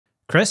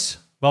Chris,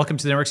 welcome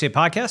to the Network State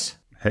Podcast.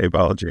 Hey,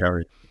 Balaji, how are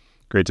you?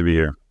 Great to be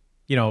here.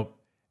 You know,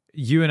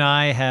 you and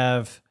I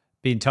have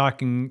been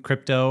talking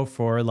crypto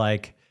for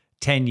like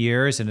 10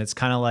 years, and it's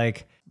kind of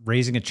like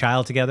raising a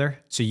child together.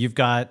 So you've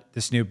got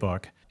this new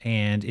book,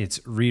 and it's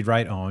Read,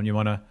 Write, Own. You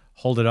want to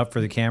hold it up for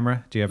the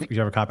camera? Do you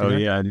have a copy? Oh, there?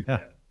 yeah.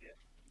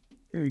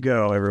 Here you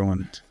go,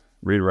 everyone.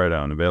 Read, Write,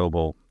 Own,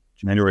 available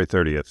January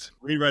 30th.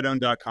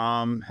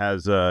 ReadWriteOwn.com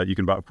has, you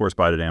can, of course,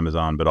 buy it at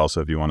Amazon, but also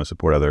if you want to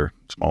support other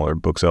smaller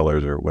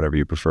booksellers or whatever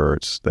you prefer,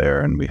 it's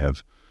there. And we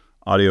have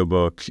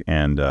audiobook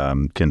and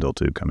Kindle,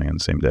 too, coming in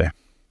the same day.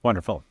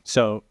 Wonderful.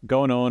 So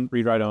go and own,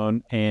 Read, Write,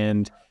 Own.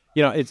 And,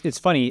 you know, it's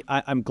funny.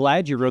 I'm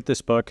glad you wrote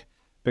this book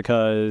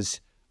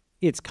because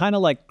it's kind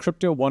of like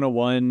Crypto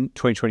 101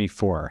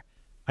 2024.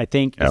 I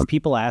think if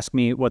people ask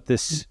me what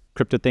this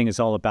crypto thing is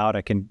all about,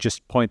 I can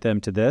just point them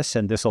to this,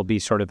 and this will be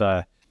sort of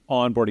a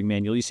onboarding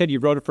manual. You said you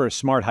wrote it for a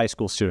smart high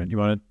school student. You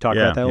want to talk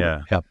about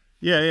that?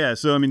 Yeah.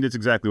 So, I mean, it's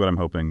exactly what I'm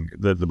hoping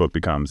that the book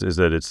becomes, is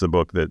that it's the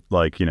book that,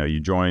 like, you know,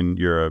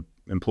 you're a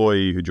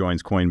employee who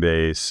joins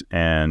Coinbase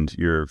and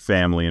your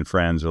family and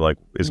friends are like,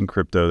 isn't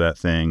crypto that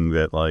thing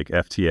that like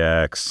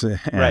FTX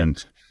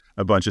and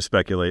a bunch of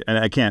speculate. And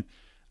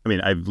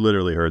I've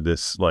literally heard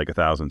this like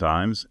 1,000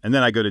 times. And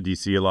then I go to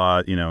DC a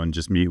lot, you know, and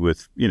just meet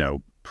with, you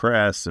know,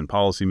 press and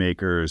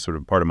policymakers. Sort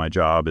of part of my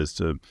job is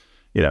to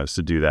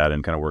do that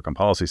and kind of work on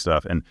policy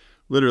stuff. And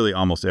literally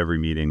almost every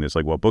meeting, there's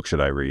like, what book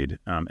should I read?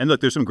 And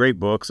look, there's some great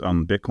books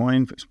on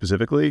Bitcoin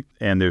specifically.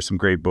 And there's some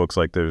great books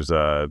like there's,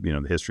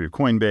 the history of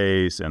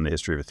Coinbase and the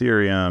history of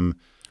Ethereum.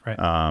 Right.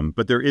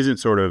 But there isn't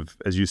sort of,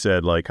 as you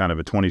said, like kind of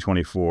a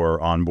 2024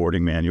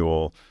 onboarding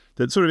manual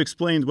that sort of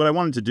explains what I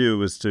wanted to do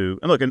was to,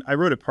 and I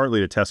wrote it partly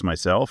to test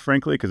myself,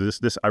 frankly,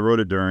 because I wrote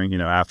it during,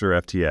 after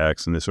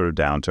FTX and this sort of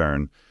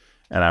downturn.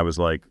 And I was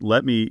like,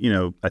 let me,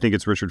 I think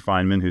it's Richard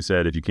Feynman who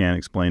said, if you can't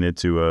explain it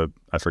to a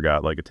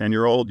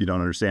 10-year-old, you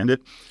don't understand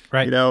it.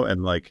 Right.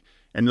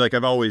 And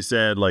I've always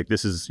said, like,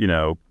 this is,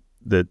 that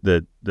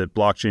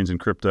blockchains and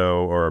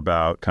crypto are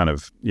about kind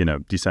of,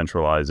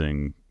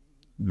 decentralizing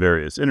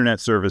various internet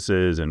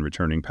services and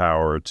returning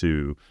power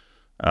to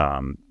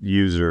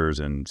users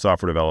and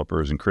software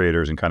developers and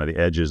creators and kind of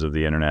the edges of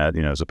the internet,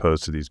 as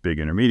opposed to these big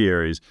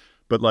intermediaries.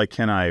 But like,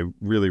 can I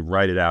really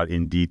write it out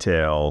in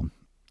detail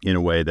in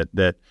a way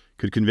that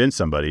could convince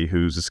somebody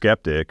who's a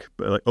skeptic,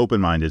 but like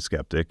open-minded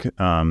skeptic,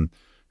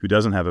 who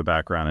doesn't have a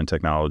background in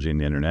technology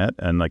and the internet.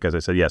 And like, as I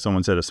said,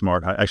 someone said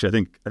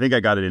actually, I think I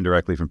got it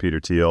indirectly from Peter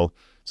Thiel.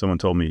 Someone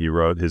told me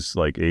his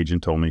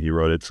agent told me he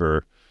wrote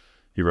 0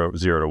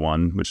 to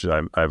 1, which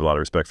I have a lot of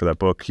respect for that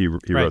book. He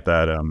wrote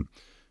that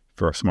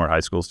for smart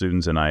high school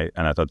students. And I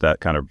thought that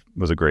kind of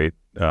was a great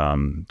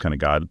kind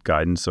of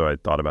guidance. So I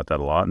thought about that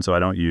a lot. And so I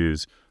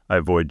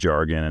avoid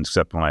jargon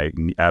except when I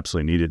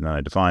absolutely need it and then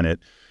I define it.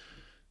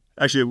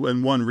 Actually,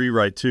 in one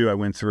rewrite too, I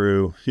went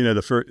through,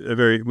 for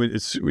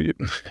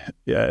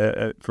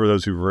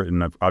those who've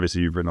written,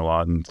 obviously you've written a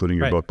lot, including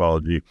your book,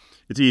 Balaji.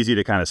 It's easy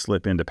to kind of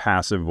slip into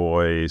passive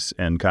voice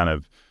and kind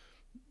of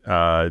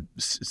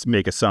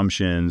make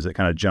assumptions that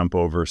kind of jump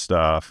over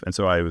stuff. And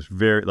so I was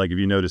if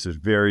you notice, there's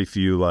very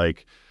few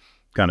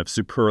kind of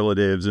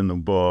superlatives in the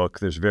book.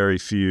 There's very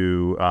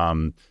few,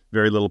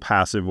 very little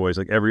passive voice.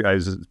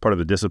 Part of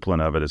the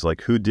discipline of it is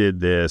like, who did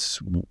this,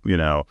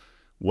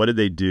 what did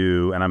they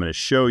do? And I'm going to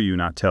show you,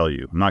 not tell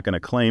you. I'm not going to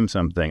claim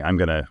something. I'm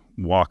going to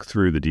walk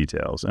through the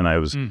details. And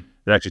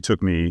it actually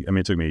took me,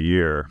 it took me a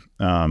year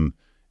and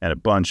a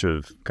bunch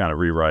of kind of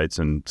rewrites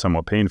and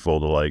somewhat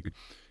painful to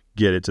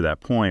get it to that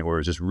point where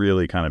it's just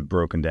really kind of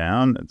broken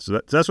down. So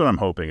that's what I'm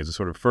hoping is a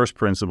sort of first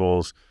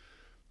principles.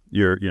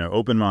 You're,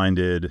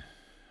 open-minded,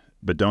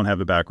 but don't have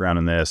a background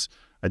in this.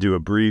 I do a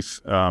brief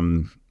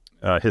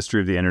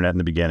history of the internet in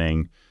the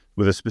beginning,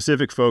 with a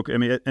specific focus.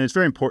 And it's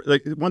very important.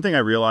 Like, one thing I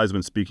realized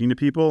when speaking to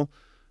people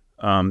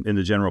in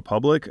the general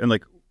public, and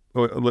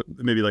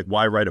maybe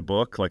why write a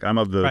book? Like, I'm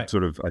of the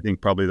sort of, I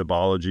think probably the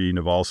Balaji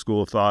Naval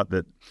school of thought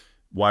that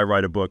why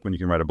write a book when you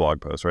can write a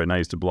blog post, right? And I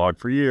used to blog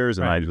for years,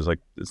 and I was like,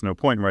 there's no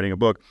point in writing a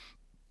book.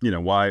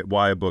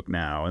 Why a book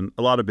now? And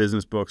a lot of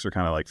business books are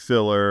kind of like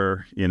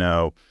filler.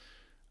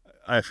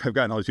 I've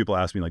gotten all these people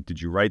ask me, like,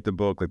 did you write the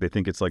book? Like, they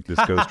think it's like this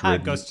ghost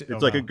written.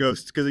 It's like a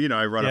ghost, because,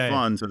 I run a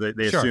fund, so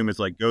they assume it's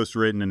like ghost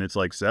written, and it's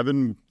like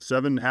seven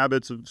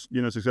habits of,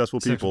 successful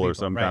people or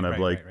some kind of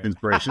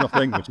inspirational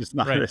thing, which is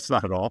not, it's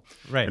not at all.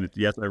 Right. And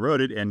yes, I wrote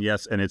it. And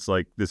yes, and it's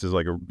like, this is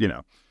like a,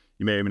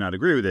 you may or may not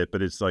agree with it,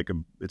 but it's like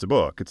it's a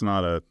book. It's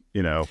not a,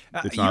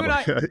 it's not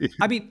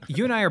like,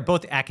 you and I are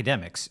both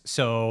academics,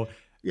 so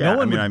no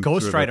one would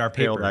ghostwrite our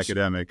papers.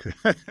 Academic.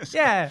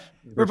 We're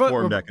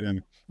Reformed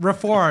academic.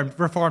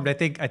 Reformed. I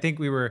think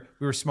we were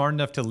smart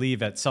enough to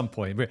leave at some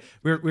point.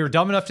 We were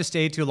dumb enough to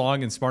stay too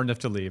long and smart enough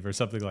to leave, or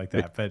something like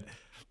that. But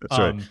that's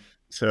right.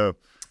 So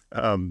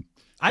I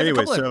have a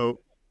couple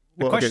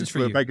of questions for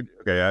you. I could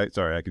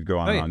go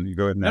on and on. You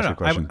go ahead and ask your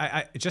question.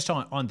 I just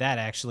on that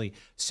actually.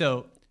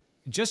 So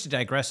just to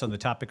digress on the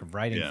topic of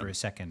writing for a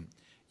second.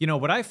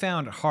 What I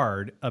found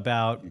hard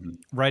about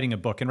writing a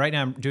book, and right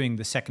now I'm doing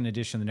the second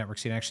edition of the Network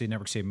State, actually the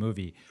Network State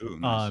movie. Ooh,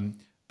 nice.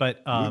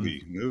 But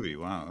movie.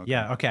 Wow. Okay.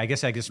 yeah, okay. I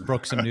guess I just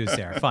broke some news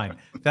there. Fine,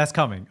 that's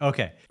coming.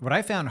 Okay. What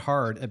I found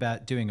hard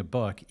about doing a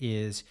book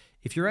is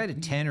if you write a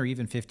 10 or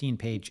even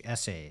 15-page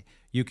essay,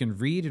 you can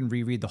read and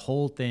reread the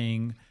whole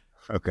thing.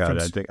 Oh God,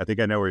 I think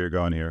I know where you're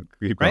going here.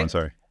 Keep going. Right?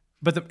 Sorry.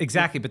 But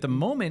exactly. But the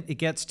moment it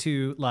gets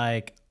to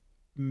like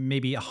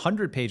maybe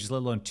 100 pages, let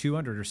alone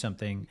 200 or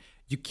something,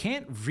 you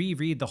can't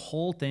reread the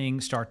whole thing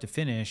start to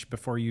finish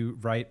before you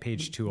write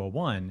page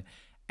 201.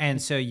 And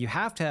so you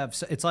have to have,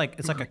 it's like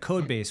a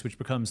code base, which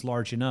becomes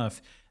large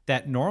enough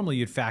that normally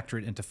you'd factor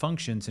it into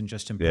functions and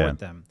just import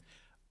them.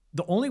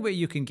 The only way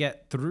you can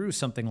get through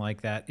something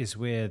like that is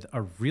with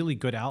a really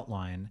good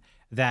outline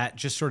that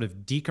just sort of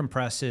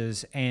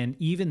decompresses. And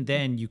even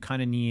then you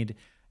kind of need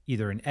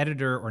either an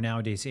editor or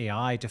nowadays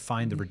AI to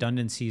find the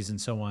redundancies and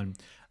so on.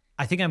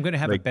 I think I'm going to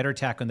have a better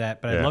tack on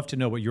that, but I'd love to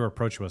know what your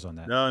approach was on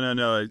that.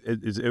 No.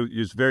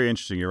 It's very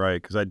interesting. You're right.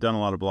 Because I've done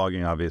a lot of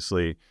blogging,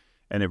 obviously.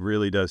 And it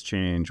really does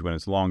change when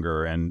it's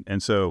longer.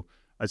 And so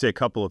I'd say a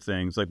couple of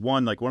things. Like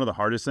one of the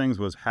hardest things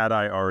was, had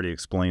I already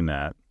explained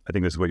that? I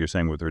think this is what you're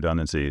saying with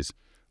redundancies.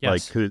 Yes.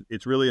 Like, 'cause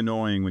it's really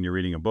annoying when you're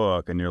reading a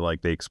book and you're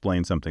like, they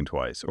explain something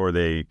twice or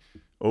they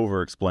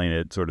over-explain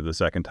it sort of the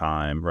second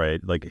time,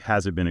 right? Like,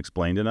 has it been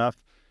explained enough?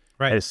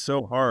 Right. And it's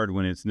so hard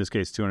when it's, in this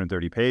case,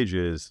 230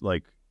 pages.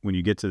 Like, when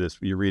you get to this,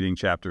 you're reading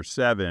chapter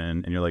 7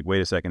 and you're like,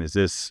 wait a second, is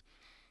this,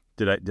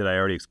 did I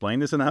already explain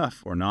this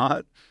enough or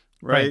not?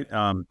 Right.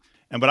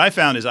 And what I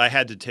found is I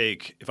had to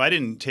take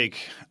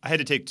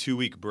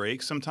 2-week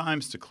breaks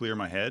sometimes to clear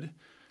my head.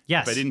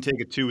 Yes. If I didn't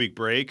take a 2-week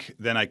break,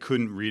 then I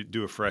couldn't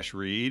do a fresh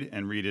read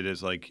and read it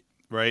as like,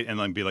 right. And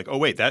then be like, oh,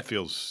 wait, that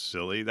feels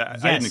silly. I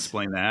didn't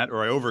explain that,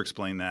 or I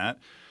over-explained that.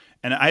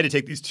 And I had to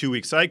take these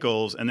 2-week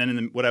cycles. And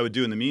then what I would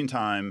do in the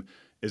meantime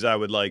is I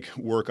would like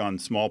work on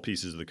small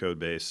pieces of the code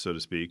base, so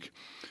to speak.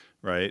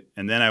 Right.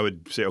 And then I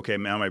would say, okay,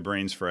 now my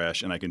brain's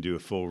fresh and I can do a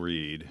full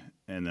read.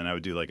 And then I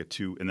would do like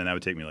and then that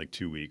would take me like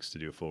 2 weeks to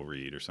do a full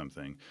read or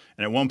something.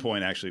 And at one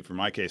point, actually, for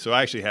my case, so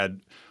I actually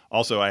had,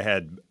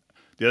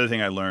 the other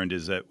thing I learned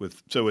is that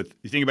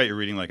you think about you're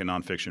reading like a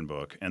nonfiction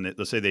book, and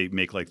let's say they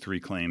make like 3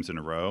 claims in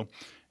a row.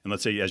 And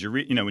let's say as you're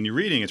when you're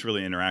reading, it's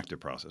really an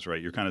interactive process,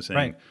 right? You're kind of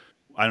saying,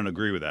 I don't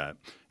agree with that.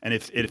 And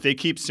if they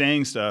keep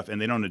saying stuff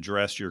and they don't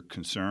address your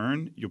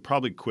concern, you'll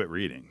probably quit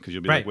reading because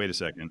you'll be like, wait a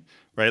second,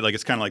 right? Like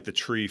it's kind of like the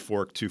tree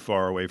forked too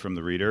far away from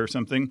the reader or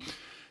something.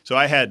 So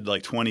I had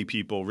like 20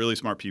 people, really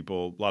smart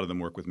people, a lot of them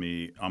work with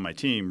me on my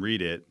team,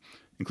 read it,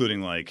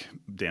 including like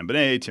Dan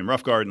Benet, Tim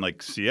Roughgarden,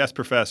 like CS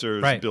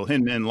professors, Bill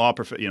Hinman, law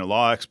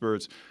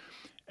experts.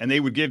 And it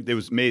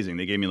was amazing.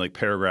 They gave me like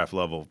paragraph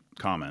level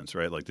comments,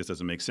 right? Like, this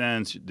doesn't make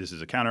sense. This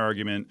is a counter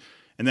argument.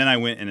 And then I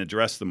went and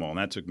addressed them all. And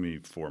that took me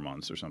 4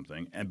 months or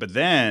something. But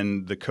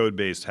then the code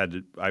base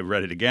I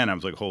read it again. I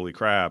was like, holy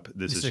crap,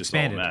 this is just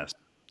all a mess.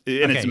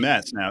 And it's a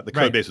mess now. The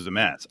code base was a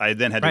mess. I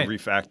then had to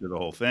refactor the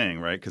whole thing,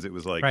 right? Because it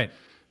was like,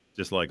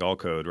 just like all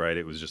code, right?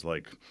 It was just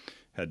like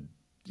had,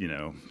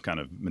 kind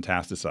of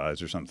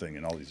metastasized or something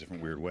in all these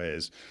different weird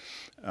ways.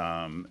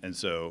 And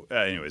so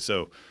anyway,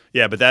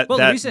 but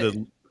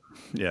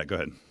yeah, go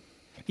ahead.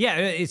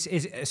 Yeah,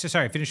 so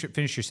sorry. Finish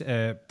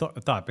your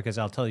thought because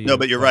I'll tell you. No,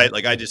 but you're right.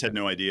 Like I just had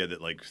no idea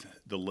that like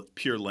the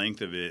pure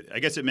length of it. I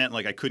guess it meant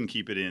like I couldn't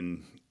keep it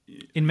in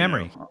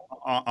memory,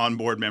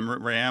 onboard memory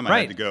RAM. I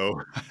had to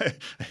go.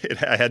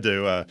 I had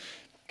to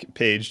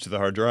page to the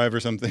hard drive or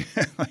something.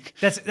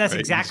 That's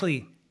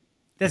exactly.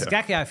 That's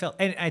exactly how I felt.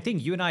 And I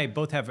think you and I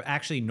both have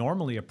actually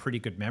normally a pretty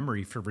good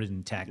memory for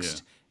written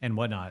text and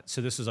whatnot. So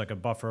this was like a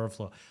buffer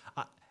overflow.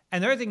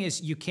 And the other thing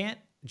is you can't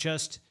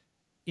just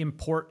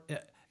import.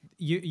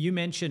 You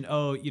mentioned,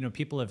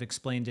 people have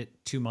explained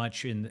it too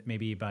much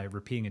maybe by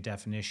repeating a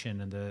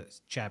definition in the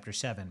chapter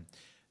 7.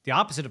 The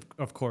opposite,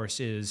 of course,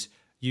 is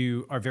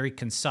you are very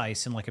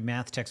concise. In like a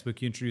math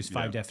textbook, you introduce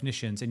 5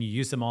 definitions and you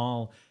use them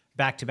all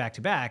back to back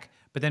to back,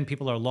 but then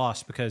people are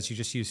lost because you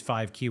just use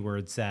 5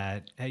 keywords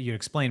that you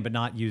explain but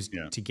not used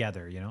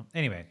together,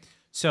 Anyway,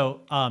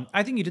 so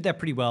I think you did that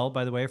pretty well,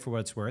 by the way, for what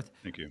it's worth.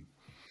 Thank you.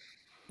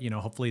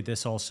 Hopefully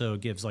this also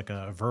gives like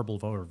a verbal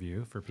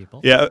overview for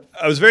people. Yeah,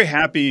 I was very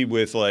happy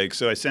with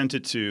so I sent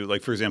it to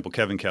for example,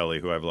 Kevin Kelly,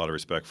 who I have a lot of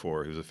respect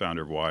for, who's the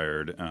founder of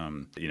Wired,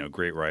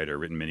 great writer,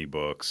 written many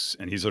books,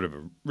 and he's sort of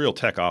a real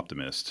tech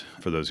optimist.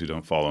 For those who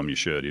don't follow him, you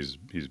should. He's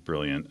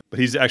brilliant. But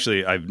he's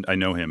actually, I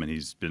know him, and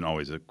he's been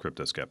always a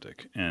crypto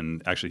skeptic.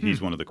 And actually, he's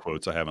one of the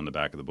quotes I have on the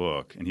back of the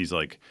book. And he's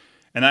like,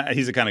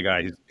 he's the kind of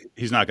guy,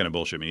 he's not going to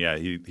bullshit me. Yeah,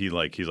 he's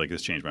like,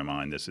 this changed my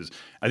mind.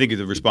 I think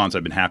the response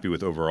I've been happy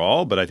with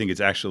overall, but I think it's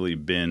actually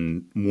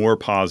been more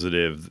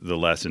positive the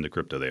less into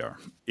crypto they are.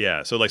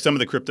 Yeah, so like some of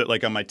the crypto,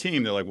 like on my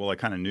team, they're like, well, I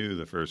kind of knew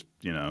the first,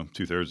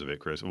 2/3 of it,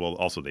 Chris. Well,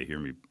 also they hear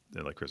me,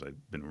 they're like, Chris, I've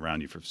been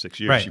around you for 6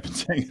 years. Right. You've been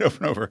saying it over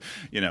and over,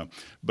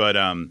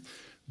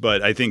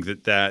 But I think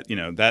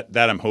that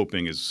I'm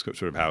hoping is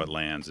sort of how it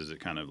lands. Is it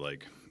kind of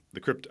like the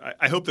crypto?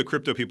 I hope the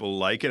crypto people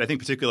like it. I think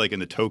particularly like in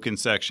the token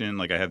section,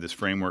 like I have this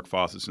framework,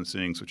 Faucets and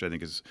Sinks, which I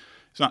think it's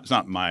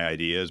not my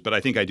ideas, but I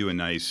think I do a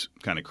nice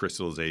kind of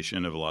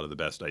crystallization of a lot of the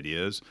best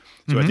ideas.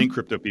 So I think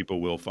crypto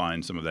people will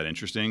find some of that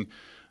interesting.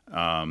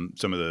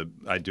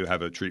 I do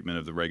have a treatment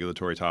of the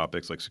regulatory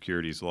topics like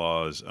securities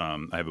laws. I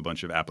have a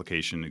bunch of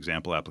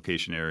example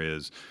application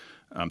areas.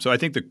 So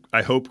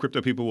I hope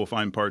crypto people will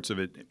find parts of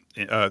it.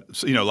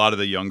 So, a lot of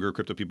the younger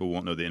crypto people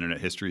won't know the internet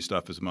history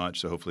stuff as much.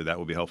 So hopefully that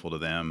will be helpful to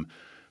them.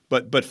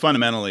 But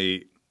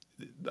fundamentally,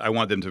 I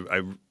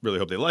really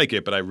hope they like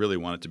it, but I really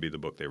want it to be the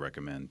book they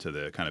recommend to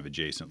the kind of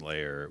adjacent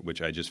layer,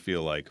 which I just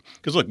feel like,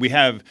 because look, we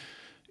have,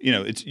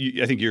 I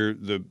think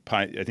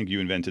you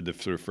invented the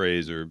sort of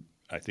phrase, or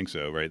I think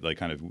so, right? Like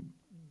kind of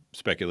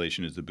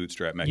speculation is the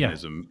bootstrap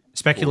mechanism. Yeah.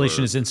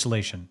 Speculation is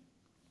insulation.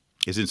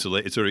 It's sort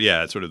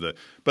of the,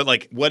 but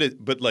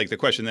the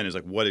question then is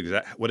like, what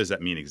does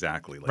that mean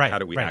exactly? Like, how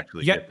do we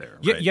actually get there?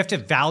 Right? You have to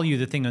value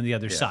the thing on the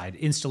other side.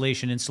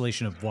 Installation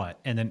of what?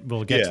 And then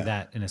we'll get to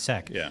that in a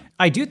sec. Yeah.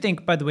 I do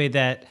think, by the way,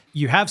 that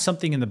you have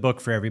something in the book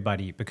for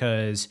everybody,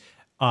 because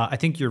I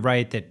think you're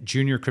right that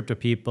junior crypto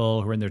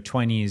people who are in their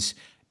 20s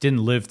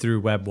didn't live through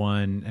Web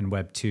 1 and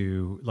Web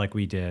 2 like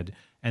we did.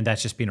 And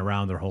that's just been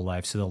around their whole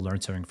life. So they'll learn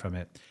something from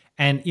it.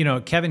 And,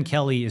 Kevin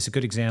Kelly is a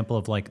good example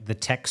of like the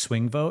tech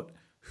swing vote,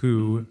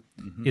 who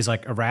is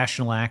like a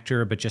rational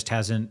actor, but just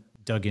hasn't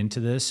dug into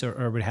this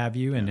or what have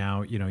you. And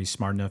now, he's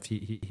smart enough.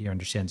 He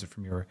understands it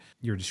from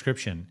your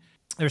description.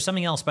 There's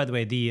something else, by the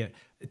way, the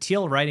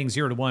TL writing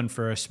 0 to 1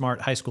 for a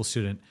smart high school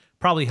student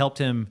probably helped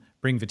him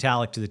bring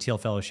Vitalik to the TL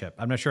fellowship.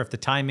 I'm not sure if the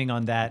timing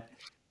on that.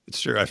 It's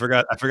true. I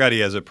forgot he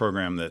has a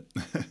program that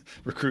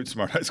recruits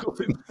smart high school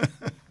students.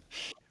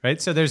 Right.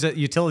 So there's a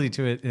utility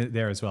to it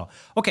there as well.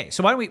 Okay.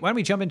 So why don't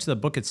we jump into the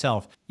book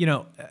itself?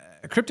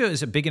 Crypto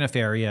is a big enough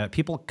area.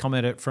 People come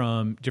at it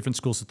from different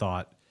schools of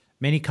thought.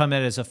 Many come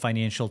at it as a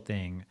financial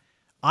thing.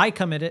 I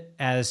come at it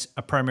as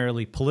a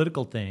primarily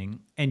political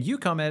thing, and you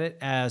come at it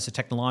as a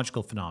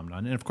technological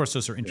phenomenon. And of course,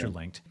 those are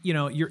interlinked.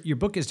 Yeah. Your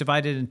book is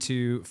divided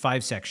into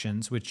 5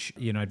 sections, which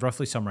I'd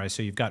roughly summarize.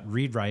 So you've got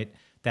read write.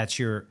 That's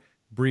your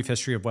brief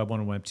history of Web 1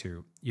 and Web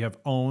 2. You have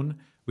own,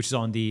 which is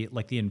on the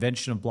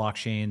invention of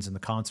blockchains and the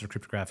concept of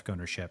cryptographic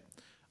ownership.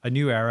 A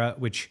new era,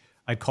 which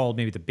I'd call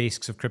maybe the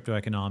basics of crypto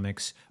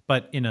economics,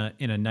 but in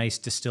a nice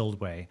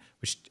distilled way,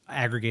 which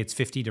aggregates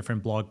 50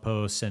 different blog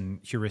posts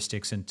and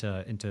heuristics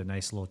into a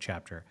nice little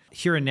chapter.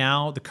 Here and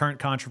now, the current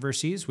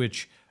controversies,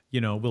 which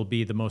will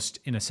be the most,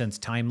 in a sense,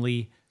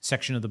 timely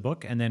section of the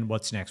book, and then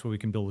what's next, what we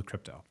can build with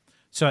crypto.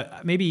 So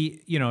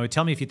maybe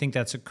tell me if you think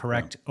that's a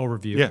correct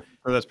overview. Yeah,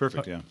 that's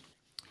perfect. Yeah.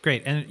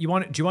 Great. And do you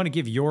want to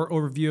give your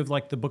overview of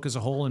like the book as a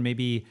whole and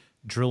maybe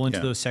drill into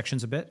those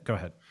sections a bit? Go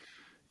ahead.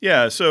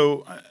 Yeah.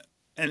 So,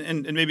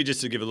 and maybe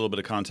just to give a little bit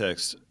of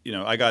context,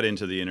 I got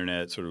into the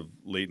internet sort of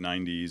late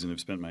 90s and have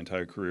spent my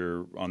entire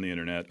career on the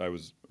internet. I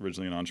was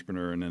originally an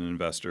entrepreneur and an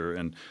investor.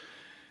 And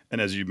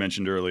as you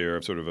mentioned earlier,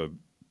 I'm sort of a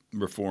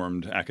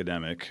reformed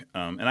academic.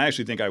 And I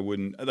actually think I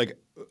wouldn't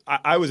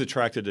I was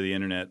attracted to the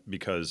internet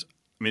because,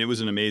 it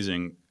was an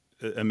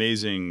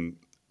amazing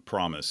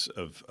promise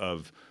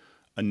of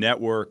a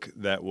network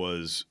that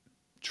was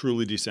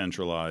truly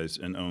decentralized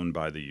and owned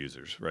by the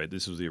users, right?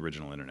 This was the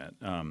original internet.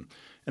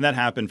 And that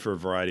happened for a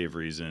variety of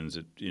reasons.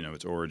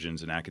 Its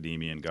origins in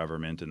academia and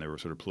government, and there were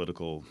sort of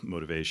political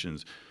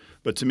motivations.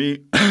 But to me,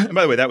 and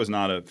by the way, that was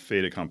not a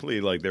fait accompli.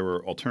 Like there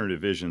were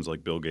alternative visions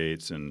like Bill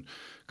Gates and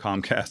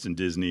Comcast and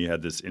Disney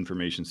had this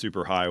information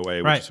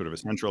superhighway, which is sort of a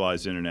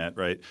centralized internet,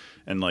 right?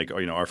 And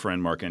our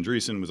friend Mark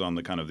Andreessen was on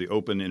the kind of the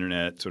open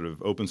internet, sort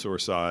of open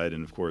source side,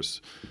 and of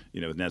course,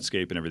 with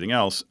Netscape and everything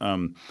else.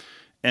 And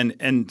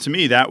to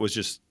me, that was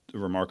just a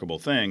remarkable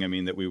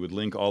thing. That we would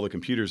link all the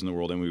computers in the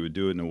world and we would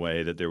do it in a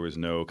way that there was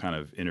no kind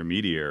of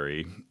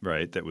intermediary,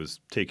 right, that was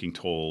taking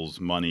tolls,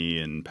 money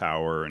and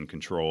power and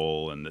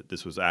control, and that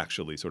this was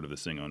actually sort of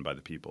this thing owned by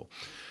the people.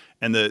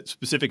 And the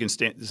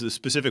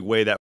specific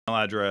way that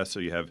email address, so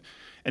you have,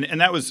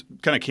 and that was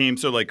kind of came,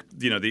 so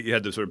you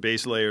had the sort of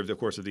base layer, of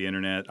course, of the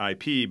internet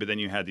IP, but then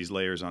you had these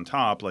layers on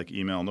top, like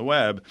email and the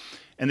web,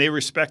 and they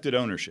respected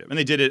ownership. And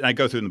they did it, and I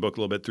go through in the book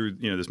a little bit through,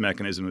 this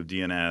mechanism of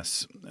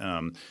DNS.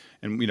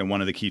 And one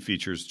of the key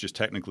features just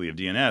technically of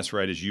DNS,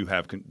 right, is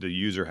the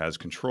user has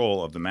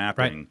control of the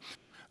mapping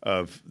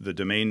of the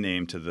domain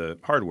name to the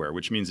hardware,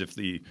 which means if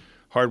the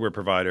hardware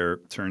provider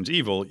turns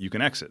evil, you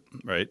can exit,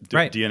 right?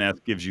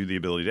 DNS gives you the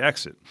ability to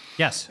exit.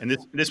 Yes. And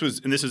this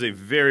is a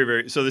very,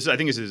 very, so this, I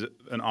think this is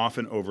an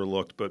often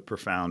overlooked but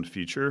profound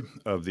feature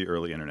of the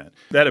early internet.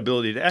 That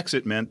ability to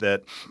exit meant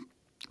that,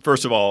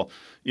 first of all,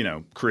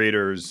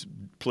 creators,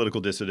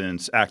 political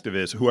dissidents,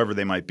 activists, whoever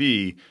they might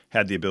be,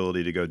 had the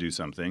ability to go do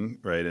something,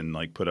 right, and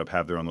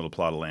have their own little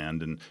plot of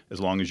land. And as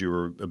long as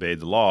you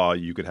obeyed the law,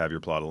 you could have your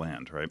plot of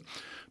land, right?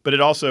 But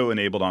it also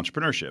enabled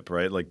entrepreneurship,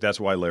 right? That's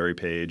why Larry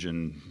Page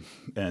and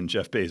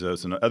Jeff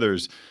Bezos and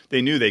others,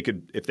 they knew they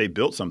could, if they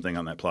built something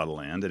on that plot of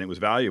land and it was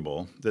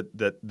valuable,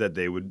 that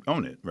they would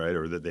own it, right?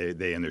 Or that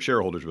they and their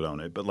shareholders would own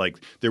it. But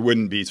there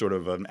wouldn't be sort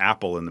of an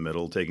Apple in the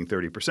middle taking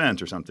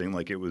 30% or something.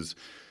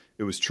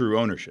 It was true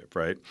ownership,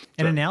 right?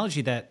 An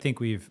analogy that I think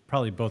we've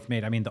probably both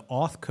made. The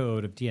auth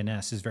code of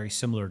DNS is very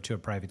similar to a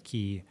private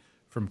key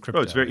from crypto.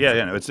 Oh, it's very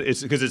no.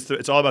 It's because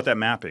it's all about that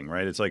mapping,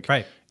 right? It's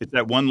it's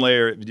that one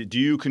layer. Do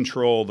you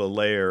control the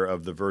layer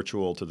of the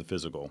virtual to the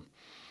physical?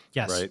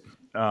 Yes. Right.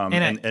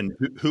 And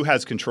who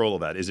has control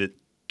of that? Is it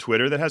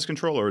Twitter that has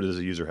control, or does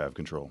the user have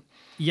control?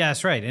 Yeah,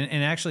 that's right.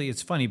 And actually,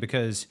 it's funny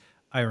because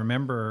I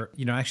remember,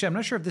 actually, I'm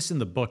not sure if this is in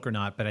the book or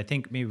not, but I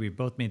think maybe we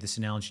both made this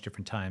analogy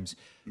different times.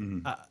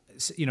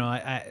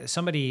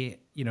 Somebody,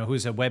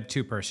 who's a Web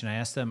 2 person, I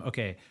asked them,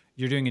 okay,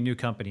 you're doing a new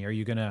company. Are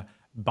you going to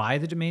buy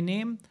the domain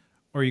name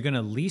or are you going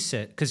to lease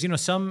it? Because,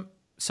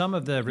 some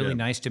of the really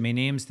nice domain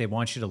names, they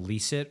want you to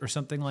lease it or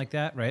something like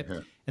that, right? Yeah.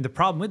 And the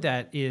problem with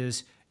that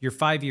is you're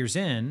 5 years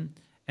in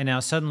and now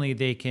suddenly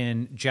they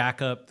can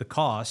jack up the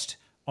cost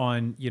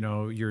on,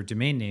 your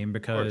domain name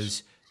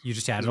because you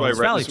just added all this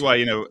value. That's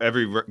why,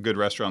 every good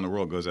restaurant in the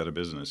world goes out of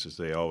business, is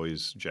they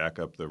always jack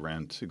up the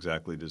rent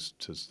exactly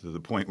to the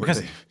point where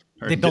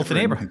they built the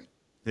neighborhood.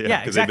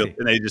 Yeah, exactly.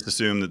 And they just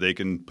assume that they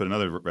can put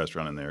another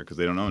restaurant in there because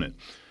they don't own it.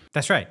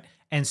 That's right.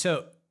 And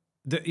so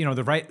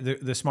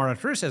the smart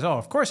entrepreneur says, oh,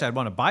 of course I'd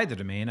want to buy the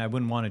domain. I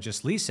wouldn't want to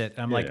just lease it.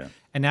 And I'm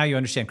and now you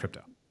understand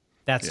crypto.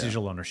 That's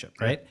digital ownership,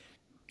 right? Yeah.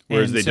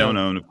 Whereas they don't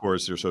own, of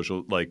course, their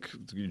social, like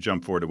you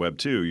jump forward to Web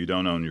 2, you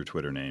don't own your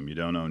Twitter name. You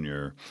don't own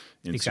your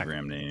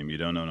Instagram name. You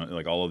don't own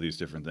like all of these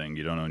different things.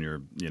 You don't own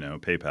your,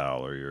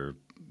 PayPal or your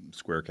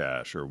Square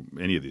Cash or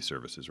any of these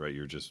services, right?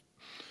 You're just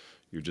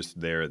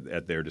there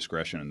at their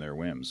discretion and their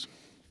whims.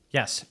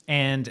 Yes.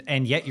 And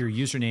yet your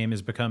username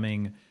is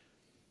becoming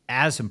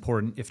as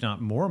important, if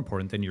not more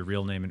important than your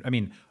real name. I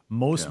mean,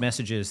 most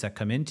messages that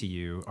come into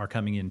you are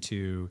coming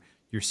into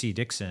your C.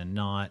 Dixon,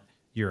 not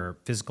your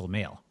physical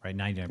mail, right?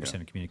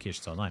 99% of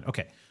communications online.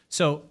 Okay,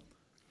 so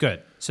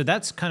good. So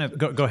that's kind of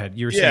go ahead.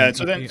 You were saying.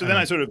 So then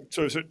I sort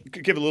of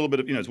give a little bit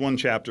of it's one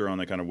chapter on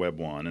the kind of Web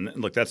 1, and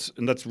look, that's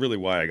really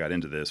why I got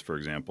into this. For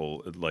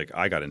example, like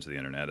I got into the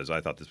internet as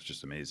I thought this was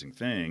just an amazing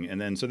thing,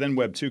 and then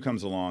Web 2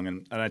 comes along,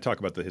 and I talk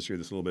about the history of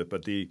this a little bit,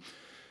 but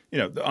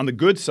on the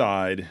good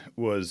side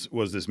was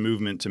this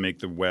movement to make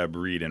the web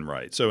read and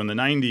write. So in the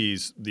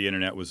 90s, the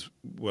internet was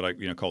what I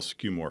call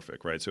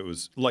skeuomorphic, right? So it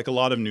was like a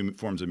lot of new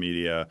forms of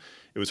media.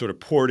 It was sort of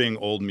porting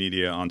old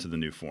media onto the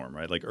new form,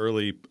 right? Like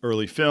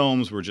early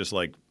films were just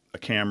like a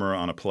camera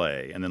on a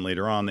play, and then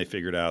later on they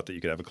figured out that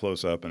you could have a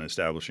close-up and an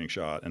establishing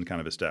shot and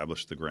kind of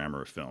establish the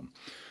grammar of film.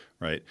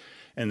 Right.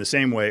 And the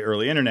same way,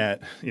 early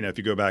internet, if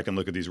you go back and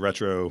look at these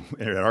retro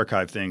Internet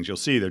Archive things, you'll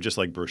see they're just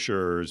like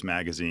brochures,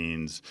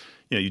 magazines.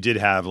 You did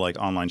have like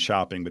online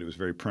shopping, but it was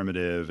very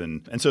primitive.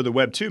 And so the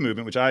Web 2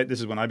 movement, this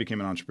is when I became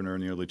an entrepreneur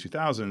in the early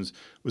 2000s,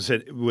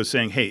 was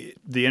saying, hey,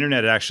 the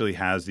internet actually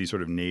has these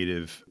sort of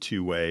native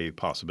two-way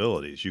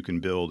possibilities. You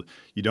can build,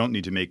 you don't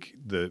need to make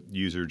the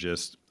user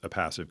just a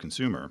passive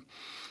consumer.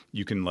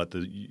 You can let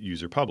the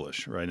user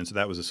publish, right? And so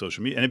that was a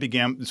social media, and it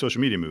began the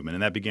social media movement,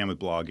 and that began with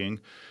blogging,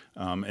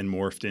 and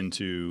morphed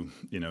into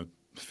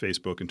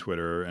Facebook and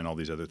Twitter and all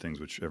these other things,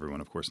 which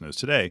everyone, of course, knows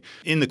today.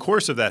 In the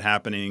course of that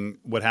happening,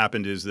 what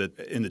happened is that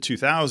in the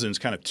 2000s,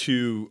 kind of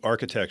two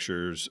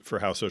architectures for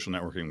how social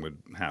networking would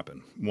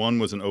happen. One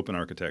was an open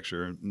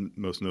architecture,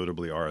 most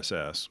notably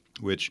RSS,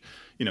 which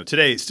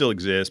today still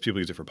exists.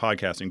 People use it for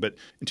podcasting. But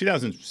in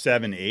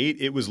 2007, 8,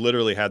 it was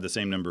literally had the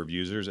same number of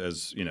users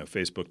as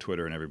Facebook,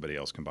 Twitter, and everybody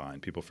else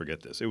combined. People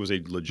forget this. It was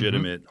a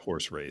legitimate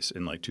horse race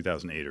in like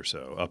 2008 or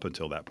so, up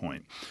until that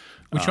point.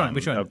 Which one?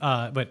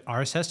 But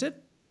RSS did?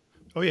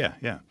 Oh, yeah.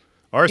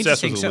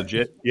 RSS was a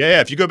legit.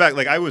 Yeah. If you go back,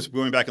 like I was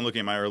going back and looking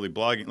at my early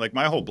blogging, like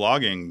my whole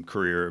blogging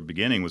career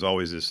beginning was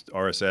always this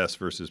RSS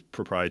versus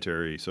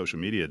proprietary social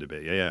media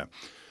debate. Yeah.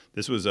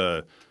 This was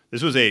a,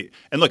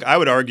 and look, I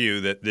would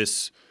argue that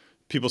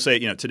people say,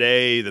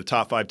 today the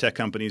top 5 tech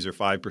companies are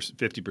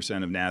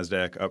 50% of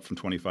NASDAQ, up from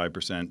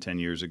 25% 10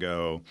 years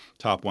ago.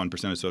 Top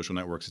 1% of social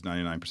networks is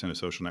 99% of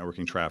social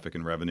networking traffic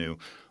and revenue.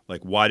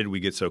 Like, why did we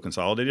get so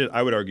consolidated?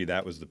 I would argue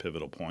that was the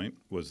pivotal point,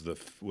 was the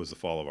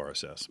fall of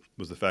RSS,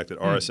 was the fact that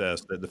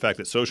RSS, the fact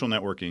that social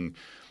networking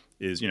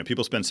is,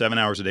 people spend 7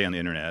 hours a day on the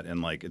internet,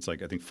 and it's I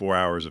think 4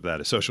 hours of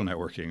that is social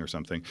networking or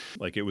something.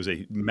 Like it was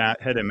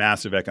had a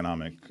massive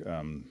economic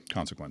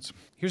consequence.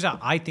 Here's how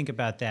I think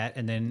about that,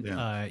 and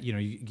then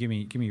you give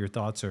me your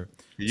thoughts. Or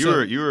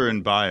you were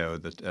in bio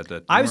at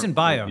that. I was in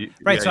bio,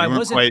 right? Yeah, so I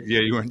wasn't.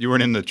 You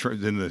weren't in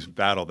the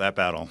battle. That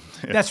battle.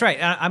 That's right.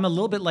 I'm a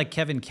little bit like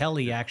Kevin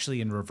Kelly,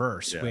 actually, in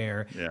reverse,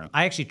 where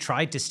I actually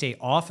tried to stay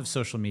off of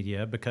social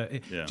media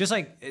because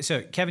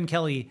so Kevin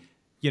Kelly.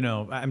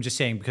 I'm just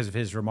saying because of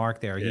his remark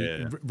there.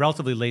 He's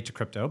relatively late to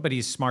crypto, but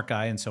he's a smart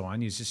guy and so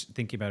on. He's just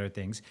thinking about other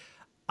things.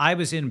 I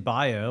was in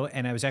bio,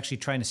 and I was actually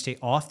trying to stay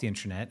off the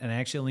internet, and I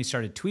actually only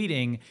started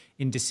tweeting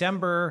in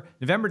December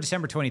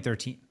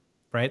 2013,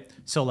 right?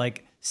 So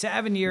like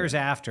 7 years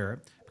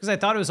after, because I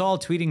thought it was all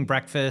tweeting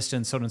breakfast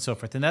and so on and so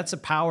forth. And that's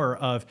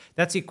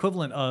that's the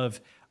equivalent of,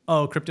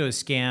 oh, crypto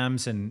is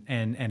scams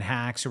and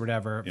hacks or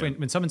whatever. Yeah.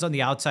 When someone's on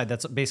the outside,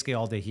 that's basically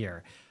all they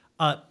hear.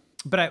 But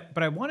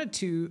I wanted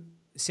to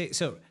say,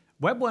 so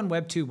Web 1,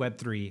 Web 2, Web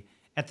 3,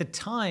 at the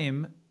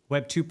time,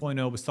 Web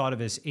 2.0 was thought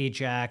of as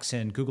Ajax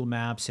and Google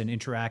Maps and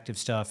interactive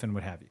stuff and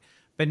what have you.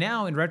 But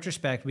now, in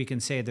retrospect, we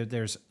can say that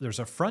there's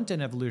a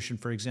front-end evolution,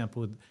 for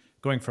example, with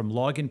going from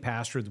login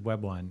password with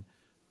Web 1,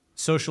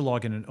 social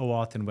login and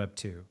OAuth in Web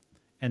 2,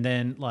 and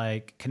then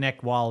like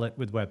Connect Wallet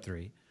with Web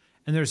 3.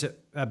 And there's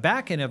a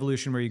back-end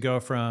evolution where you go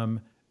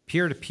from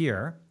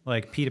peer-to-peer,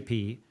 like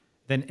P2P,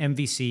 then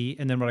MVC,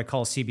 and then what I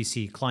call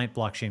CBC, client,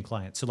 blockchain,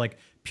 client. So like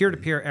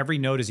peer-to-peer, every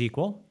node is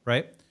equal,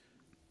 right?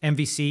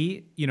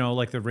 MVC, you know,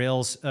 like the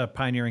Rails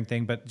pioneering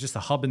thing, but just the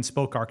hub and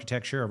spoke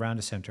architecture around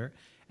a center.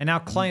 And now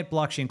client,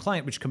 blockchain,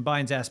 client, which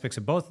combines aspects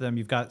of both of them.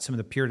 You've got some of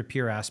the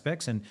peer-to-peer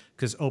aspects, and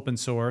because open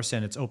source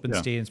and it's open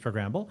state and it's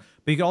programmable.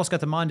 But you also got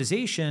the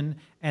monetization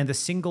and the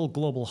single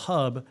global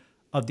hub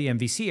of the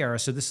MVC era.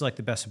 So this is like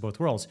the best of both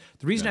worlds.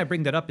 The reason I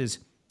bring that up is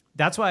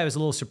that's why I was a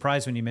little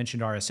surprised when you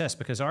mentioned RSS,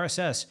 because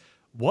RSS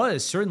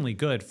was certainly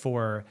good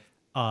for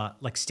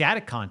like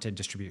static content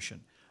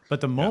distribution.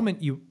 But the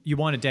moment you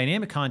wanted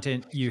dynamic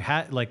content, you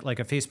had like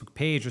a Facebook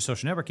page or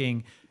social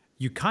networking,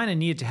 you kind of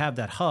needed to have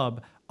that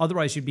hub.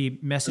 Otherwise, you'd be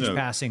message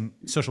passing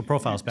social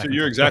profiles back. So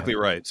you're exactly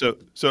right. So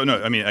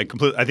no, I mean,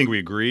 I think we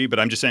agree, but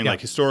I'm just saying,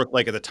 like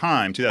like at the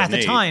time, 2008. At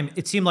the time,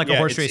 it seemed like a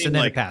horse race, and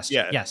then it passed.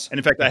 Yeah. Yes. And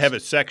in fact, I have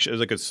a section,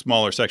 like a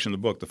smaller section of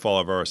the book, The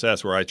Fall of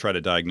RSS, where I try to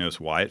diagnose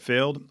why it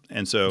failed.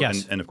 And so,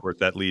 and of course,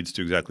 that leads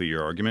to exactly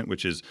your argument,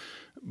 which is,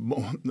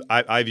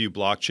 I view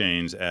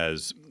blockchains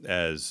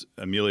as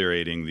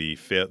ameliorating the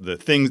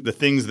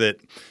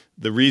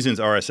reasons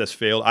RSS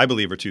failed. I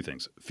believe are two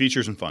things: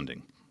 features and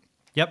funding.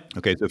 Yep.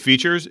 Okay, so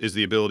features is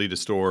the ability to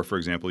store, for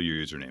example, your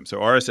username. So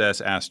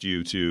RSS asked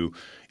you to,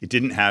 it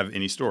didn't have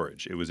any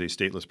storage. It was a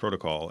stateless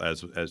protocol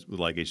as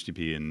like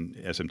HTTP and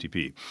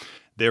SMTP.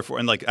 Therefore,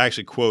 and like I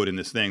actually quote in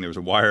this thing, there was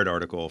a Wired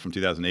article from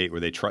 2008 where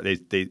they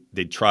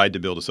tried to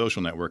build a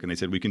social network, and they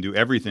said we can do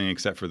everything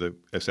except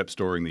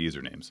storing the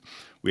usernames.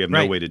 We have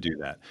no way to do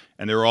that.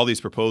 And there were all these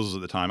proposals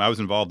at the time. I was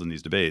involved in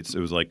these debates. It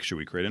was like, should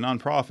we create a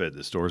nonprofit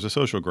that stores a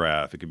social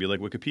graph? It could be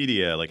like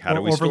Wikipedia. Like, how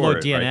do we store it?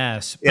 Overload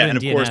DNS. Right? Yeah, and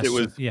of course it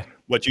was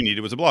what you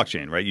needed was a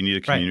blockchain, right? You need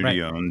a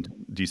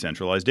community-owned,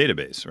 decentralized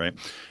database, right?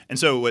 And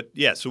so what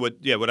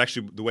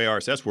actually the way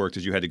RSS worked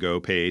is you had to go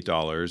pay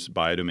 $8,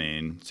 buy a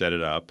domain, set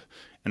it up.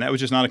 And that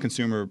was just not a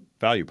consumer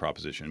value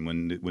proposition.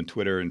 When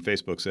Twitter and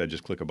Facebook said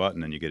just click a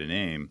button and you get a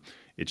name,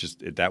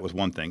 that was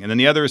one thing. And then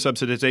the other is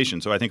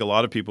subsidization. So I think a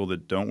lot of people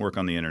that don't work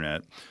on the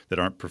internet, that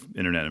aren't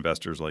internet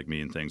investors like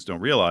me and things,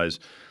 don't realize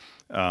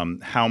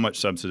how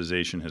much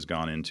subsidization has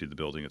gone into the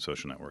building of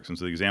social networks. And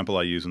so the example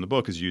I use in the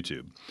book is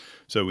YouTube.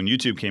 So when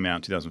YouTube came out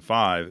in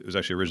 2005, it was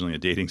actually originally a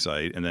dating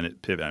site, and then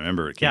it pivoted. I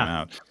remember it came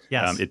out.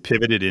 Yes. It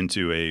pivoted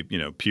into a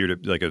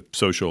like a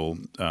social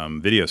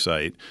video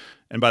site.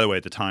 And by the way,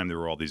 at the time there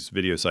were all these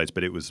video sites,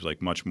 but it was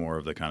like much more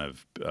of the kind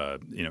of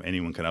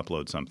anyone can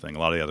upload something. A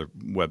lot of the other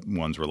web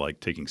ones were like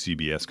taking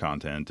CBS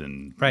content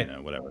and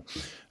whatever.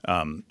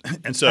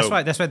 And so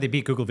that's why they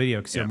beat Google Video,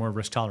 because they're more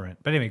risk tolerant.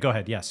 But anyway, go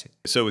ahead. Yes.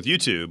 So with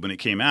YouTube, when it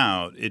came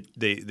out,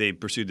 they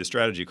pursued this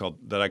strategy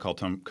that I call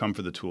 "come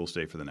for the tool,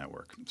 stay for the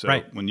network." So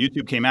when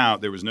YouTube came out,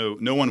 there was no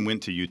one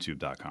went to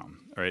YouTube.com,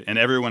 right? And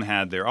everyone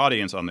had their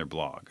audience on their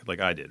blog,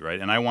 like I did,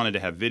 right? And I wanted to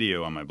have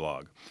video on my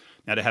blog.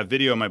 Now, to have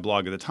video on my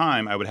blog at the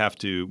time, I would have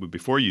to,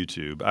 before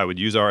YouTube, I would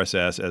use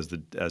RSS as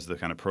the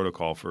kind of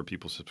protocol for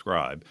people to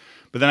subscribe.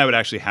 But then I would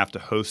actually have to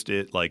host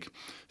it, like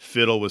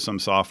fiddle with some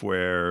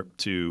software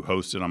to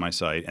host it on my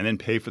site, and then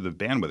pay for the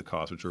bandwidth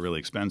costs, which were really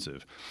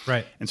expensive.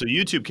 Right. And so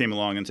YouTube came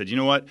along and said, you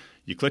know what?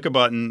 You click a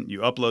button, you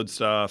upload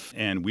stuff,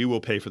 and we will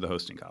pay for the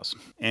hosting costs.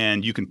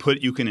 And you can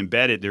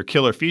embed it. Their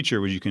killer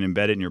feature was you can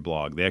embed it in your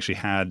blog. They actually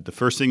had, the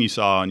first thing you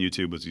saw on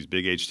YouTube was these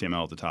big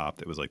HTML at the top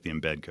that was like the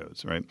embed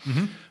codes, right?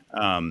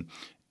 Mm-hmm.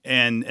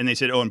 And they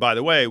said, oh, and by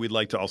the way, we'd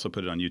like to also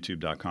put it on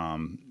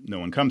YouTube.com. No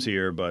one comes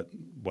here, but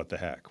what the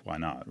heck? Why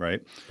not, right?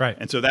 Right.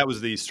 And so that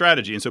was the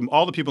strategy. And so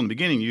all the people in the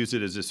beginning used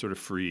it as this sort of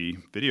free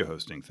video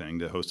hosting thing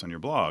to host on your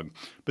blog.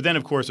 But then,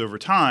 of course, over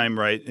time,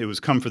 right, it was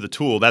come for the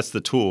tool. That's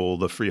the tool,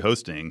 the free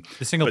hosting.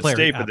 The single but player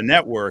stay app. for the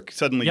network.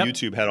 Suddenly,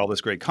 YouTube had all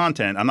this great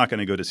content. I'm not going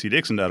to go to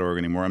cdixon.org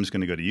anymore. I'm just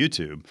going to go to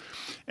YouTube.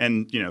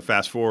 And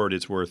fast forward,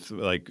 it's worth,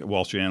 like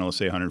Wall Street analysts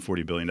say,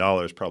 $140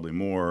 billion, probably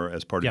more,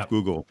 as part of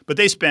Google. But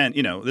they spent,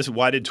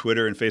 why did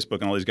Twitter and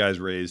Facebook and all these guys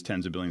raise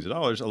tens of billions of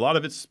dollars? A lot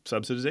of it's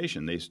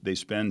subsidization. They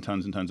spend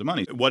tons and tons of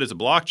money. What is a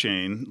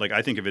blockchain? Like,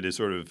 I think of it as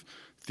sort of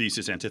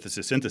thesis,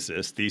 antithesis,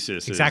 synthesis.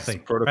 Thesis is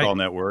protocol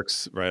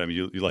networks, right? I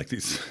mean, you like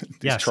these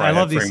I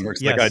love frameworks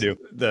these, like I do.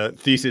 The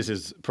thesis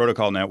is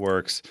protocol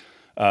networks.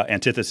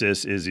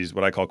 Antithesis is these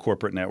what I call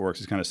corporate networks,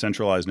 these kind of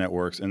centralized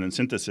networks, and then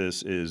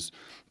synthesis is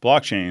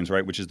blockchains,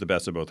 right? Which is the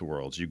best of both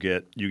worlds.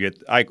 The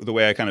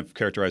way I kind of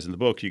characterize in the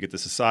book, you get the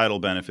societal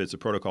benefits of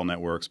protocol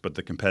networks, but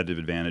the competitive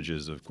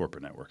advantages of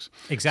corporate networks.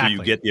 Exactly.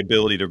 So you get the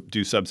ability to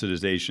do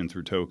subsidization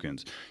through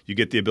tokens. You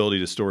get the ability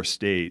to store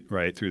state,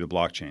 right, through the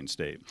blockchain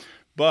state.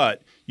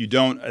 But you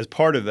don't, as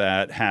part of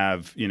that,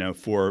 have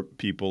 4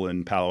 people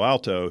in Palo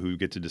Alto who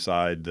get to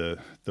decide the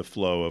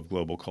flow of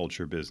global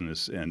culture,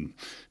 business, and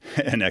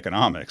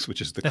economics,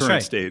 which is the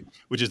current state,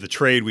 which is the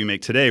trade we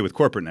make today with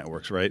corporate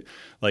networks, right?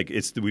 Like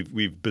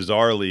we've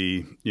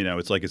bizarrely,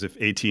 it's like as if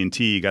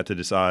AT&T got to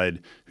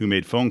decide who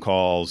made phone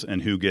calls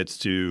and who gets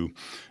to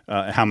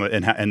how much,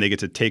 and they get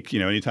to take,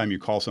 anytime you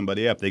call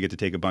somebody up, they get to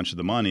take a bunch of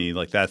the money.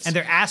 Like that's and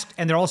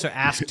they're also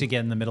asked to get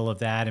in the middle of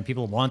that, and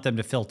people want them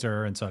to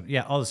filter and so on.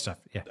 Yeah, all this stuff.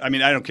 Yeah. I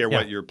mean, I don't care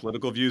what your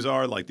political views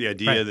are. Like the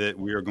idea that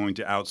we are going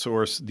to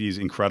outsource these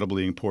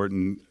incredibly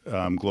important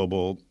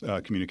global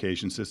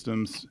communication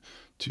systems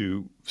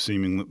to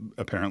seemingly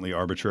apparently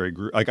arbitrary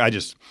group. Like I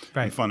just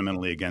am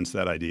fundamentally against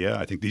that idea.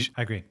 I think these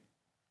I agree.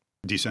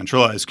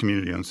 Decentralized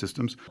community-owned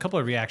systems. A couple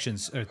of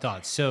reactions or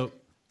thoughts. So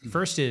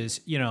first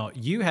is,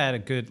 you had a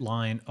good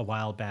line a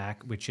while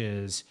back, which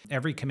is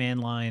every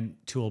command line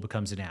tool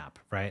becomes an app,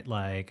 right?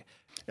 Like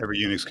every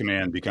Unix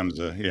command becomes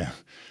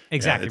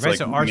exactly it's right.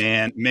 Like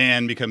so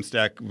man becomes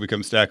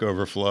Stack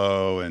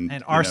Overflow, and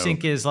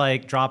rsync is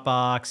like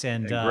Dropbox,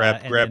 and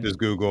grep is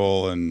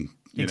Google, and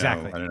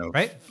exactly. I don't know,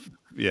 right?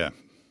 Yeah.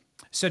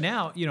 So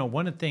now,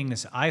 one of the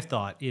things I've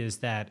thought is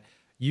that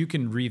you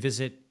can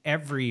revisit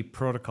every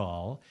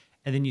protocol,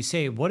 and then you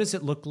say, what does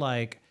it look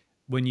like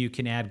when you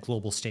can add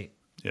global state?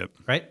 Yep.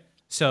 Right.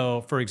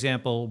 So, for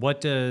example,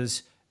 what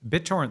does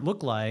BitTorrent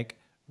look like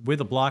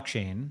with a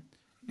blockchain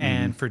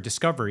and for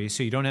discovery?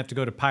 So you don't have to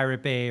go to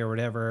Pirate Bay or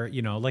whatever.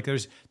 Like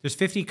there's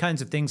 50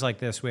 kinds of things like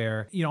this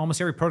where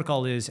almost every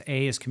protocol is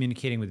A is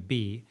communicating with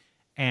B,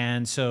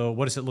 and so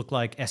what does it look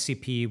like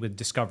SCP with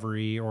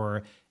discovery,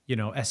 or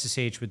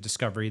SSH with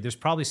discovery? There's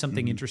probably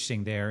something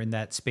interesting there in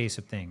that space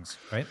of things,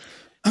 right?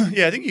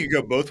 Yeah, I think you could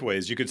go both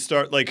ways. You could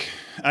start like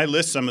I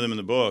list some of them in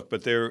the book,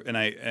 but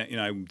I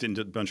didn't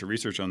do a bunch of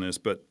research on this,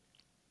 but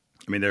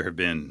I mean there have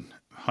been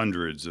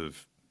hundreds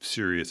of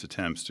serious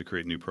attempts to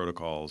create new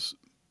protocols,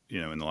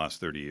 in the last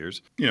 30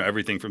 years.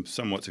 Everything from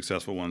somewhat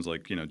successful ones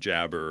like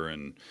Jabber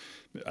and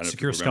I don't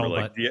Secure know if you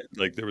remember, Scuttlebutt.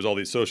 like there was all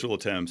these social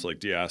attempts like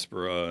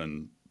Diaspora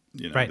and.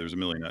 There's a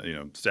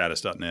million,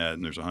 status.net,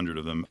 and there's 100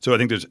 of them. So I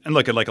think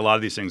like a lot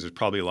of these things, there's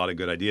probably a lot of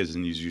good ideas.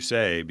 And as you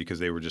say, because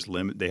they were just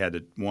they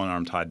had one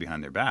arm tied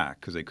behind their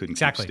back because they couldn't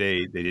keep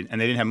state. They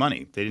didn't have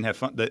money. They didn't have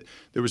fun.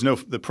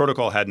 The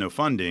protocol had no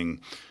funding,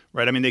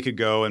 right? I mean, they could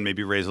go and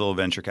maybe raise a little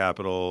venture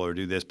capital or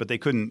do this, but they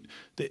couldn't.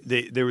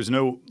 There was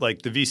no,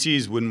 like the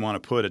VCs wouldn't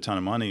want to put a ton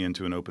of money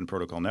into an open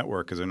protocol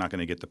network because they're not going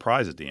to get the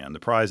prize at the end. The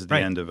prize at the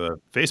end of a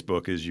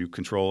Facebook is you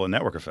control a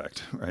network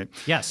effect, right?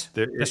 Yes,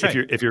 that's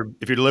right. If you're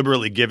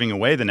deliberately giving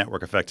away the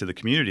network effect to the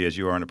community as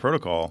you are in a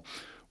protocol,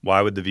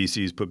 why would the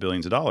VCs put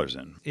billions of dollars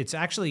in? It's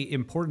actually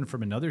important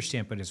from another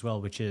standpoint as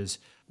well, which is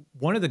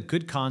one of the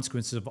good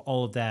consequences of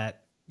all of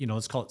that,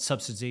 let's call it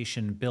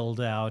subsidization, build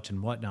out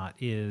and whatnot,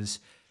 is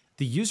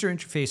the user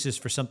interfaces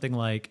for something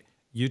like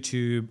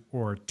YouTube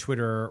or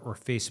Twitter or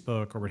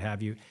Facebook or what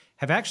have you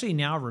have actually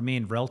now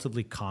remained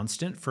relatively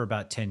constant for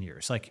about 10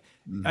 years. Like,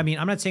 I mean,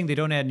 I'm not saying they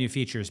don't add new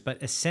features,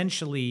 but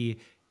essentially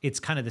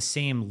it's kind of the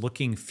same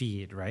looking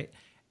feed, right?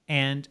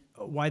 And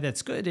why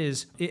that's good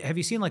is, have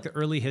you seen like the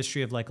early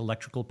history of like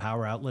electrical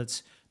power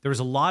outlets? There was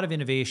a lot of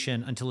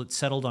innovation until it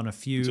settled on a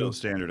few. Until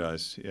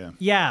standardized, yeah.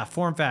 Yeah,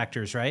 form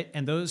factors, right?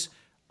 And those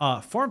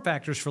form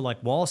factors for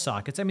like wall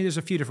sockets, I mean, there's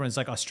a few different ones,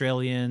 like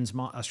Australia's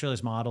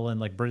model and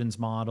like Britain's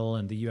model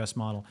and the US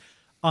model.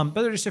 But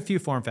there's just a few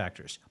form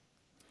factors.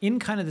 In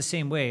kind of the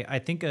same way, I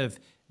think of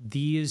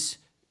these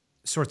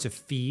sorts of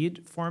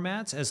feed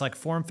formats as like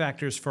form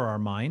factors for our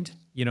mind.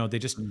 They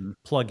just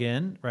plug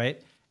in,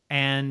 right?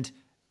 And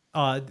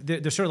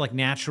they're sort of like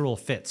natural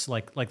fits,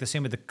 like the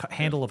same with the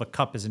handle of a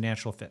cup is a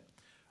natural fit.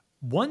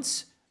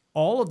 Once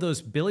all of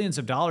those billions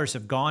of dollars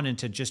have gone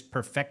into just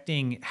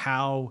perfecting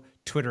how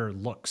Twitter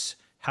looks,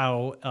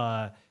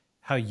 how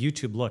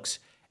YouTube looks,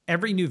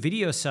 every new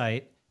video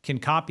site can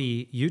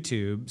copy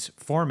YouTube's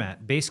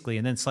format basically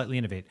and then slightly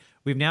innovate.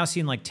 We've now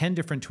seen like 10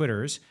 different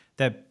Twitters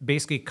that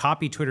basically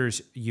copy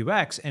Twitter's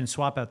UX and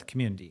swap out the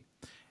community.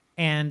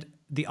 And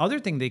the other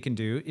thing they can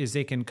do is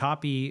they can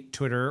copy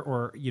Twitter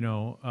or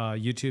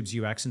YouTube's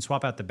UX and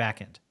swap out the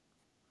backend.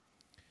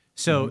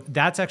 So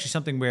that's actually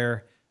something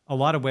where a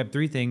lot of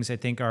Web3 things, I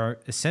think, are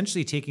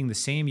essentially taking the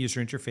same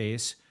user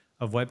interface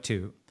of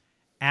Web2,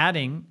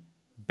 adding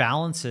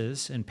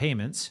balances and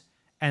payments,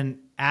 and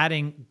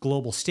adding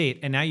global state.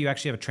 And now you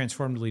actually have a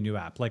transformatively new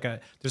app.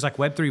 There's like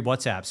Web3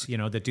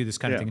 WhatsApps, that do this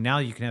kind of thing. And now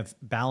you can have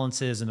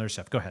balances and other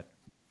stuff. Go ahead.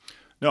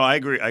 No, I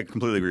agree. I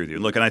completely agree with you.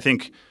 Look, and I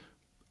think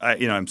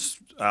I'm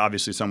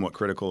obviously somewhat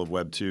critical of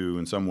Web 2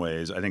 in some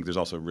ways. I think there's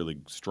also really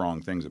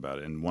strong things about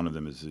it, and one of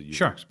them is the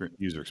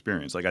user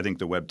experience. Like I think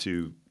the Web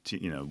 2,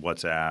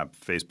 WhatsApp,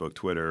 Facebook,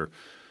 Twitter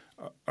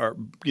are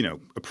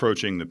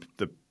approaching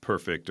the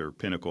perfect or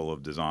pinnacle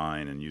of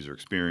design and user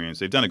experience.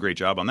 They've done a great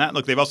job on that.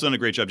 Look, they've also done a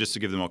great job, just to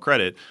give them all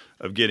credit,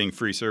 of getting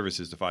free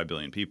services to 5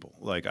 billion people.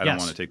 Like I don't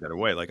want to take that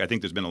away. Like I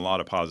think there's been a lot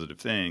of positive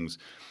things.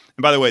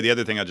 And by the way, the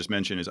other thing I just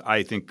mentioned is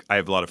I think I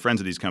have a lot of friends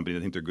at these companies.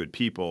 I think they're good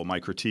people. My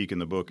critique in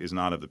the book is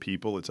not of the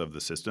people; it's of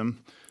the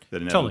system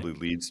that inevitably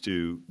leads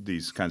to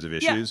these kinds of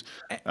issues.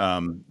 Yeah.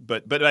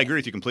 But I agree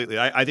with you completely.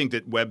 I think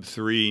that Web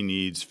 3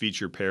 needs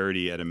feature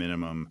parity at a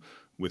minimum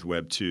with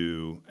Web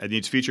 2. It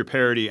needs feature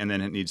parity, and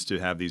then it needs to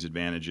have these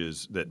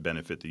advantages that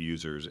benefit the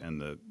users and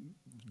the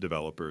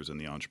developers and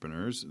the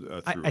entrepreneurs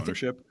through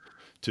ownership.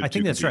 I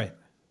think that's right.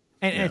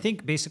 And I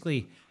think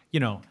basically,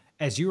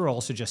 as you were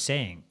also just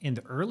saying, in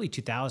the early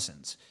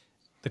 2000s,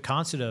 the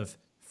concept of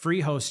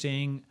free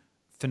hosting,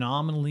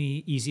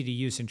 phenomenally easy to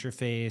use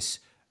interface,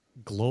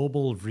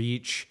 global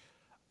reach,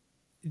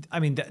 I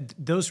mean,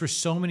 those were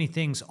so many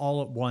things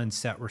all at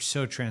once that were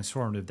so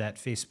transformative that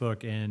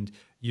Facebook and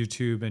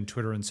YouTube and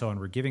Twitter and so on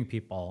were giving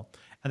people.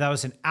 And that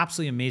was an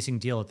absolutely amazing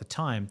deal at the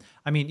time.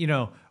 I mean, you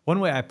know, one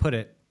way I put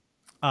it,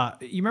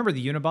 you remember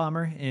the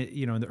Unabomber,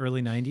 you know, in the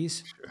early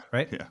 90s,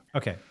 right? Yeah.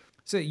 Okay.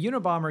 So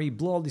Unabomber, he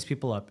blew all these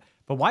people up.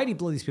 But why did he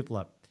blow these people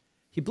up?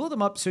 He blew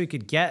them up so he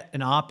could get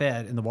an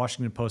op-ed in the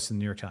Washington Post and the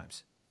New York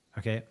Times.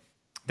 Okay.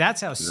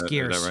 That's how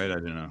scarce. Is that right? I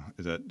don't know.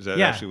 Is that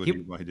Yeah, actually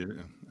why he did it?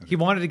 Okay. He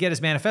wanted to get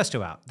his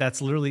manifesto out.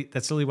 That's literally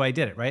why he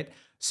did it, right?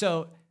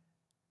 So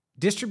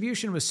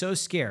distribution was so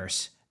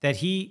scarce that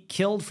he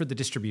killed for the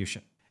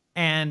distribution.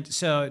 And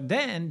so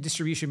then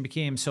distribution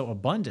became so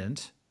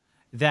abundant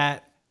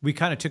that we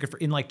kind of took it for,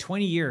 in like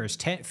 20 years,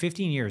 10,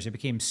 15 years, it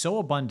became so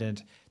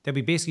abundant that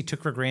we basically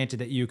took for granted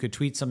that you could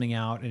tweet something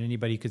out and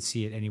anybody could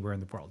see it anywhere in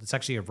the world. It's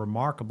actually a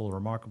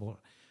remarkable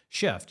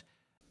shift.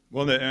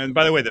 Well, and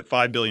by the way, that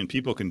 5 billion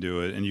people can do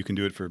it, and you can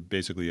do it for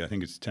basically, I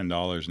think it's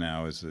 $10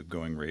 now is the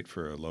going rate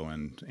for a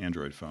low-end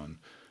Android phone.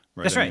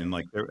 Right? That's right. And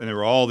there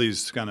were all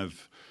these kind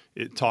of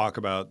talk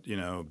about, you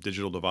know,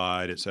 digital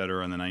divide, et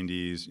cetera, in the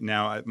 90s.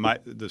 Now,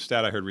 the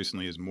stat I heard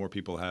recently is more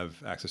people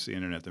have access to the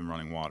internet than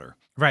running water.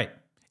 Right.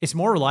 It's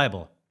more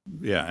reliable.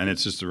 Yeah, and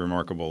it's just a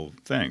remarkable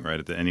thing,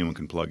 right? That anyone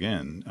can plug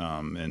in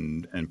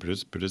and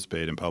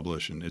participate and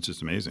publish, and it's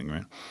just amazing,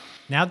 right?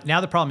 Now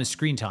the problem is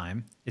screen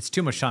time. It's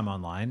too much time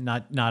online,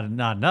 not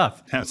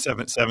enough. Yeah,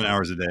 seven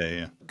hours a day.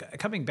 Yeah.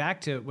 Coming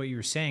back to what you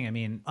were saying, I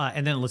mean,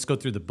 and then let's go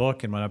through the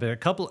book and whatnot. But a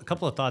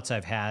couple of thoughts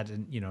I've had,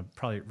 and you know,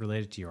 probably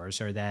related to yours,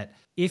 are that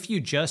if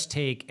you just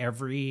take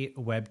every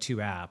Web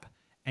 2 app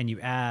and you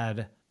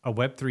add a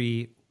Web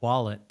 3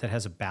 wallet that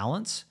has a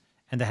balance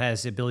and that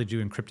has the ability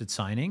to do encrypted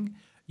signing,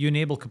 you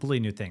enable completely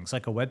new things.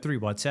 Like a Web3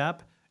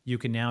 WhatsApp, you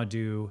can now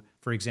do,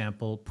 for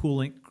example,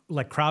 pooling,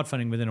 like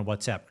crowdfunding within a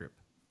WhatsApp group,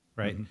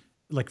 right? Mm-hmm.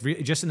 Like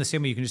just in the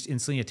same way you can just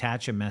instantly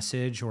attach a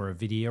message or a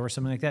video or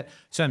something like that.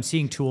 So I'm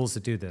seeing tools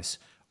that do this.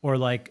 Or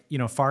like, you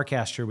know,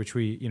 Farcaster, which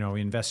we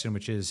invest in,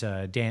 which is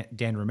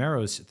Dan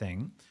Romero's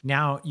thing.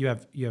 Now you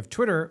have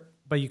Twitter,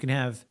 but you can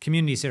have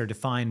communities that are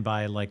defined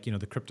by, like, you know,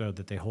 the crypto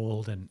that they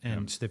hold and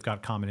so they've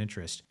got common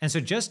interest. And so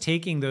just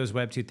taking those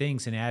Web 2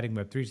 things and adding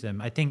Web 3 to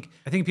them, I think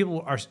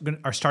people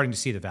are starting to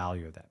see the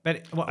value of that.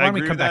 But I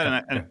agree with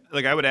that. And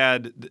like I would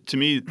add, to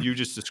me, you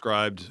just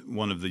described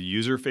one of the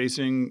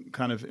user-facing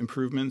kind of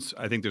improvements.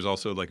 I think there's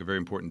also like a very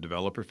important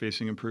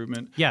developer-facing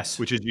improvement. Yes.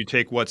 Which is you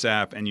take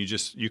WhatsApp and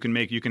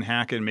you can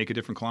hack it and make a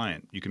different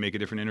client. You can make a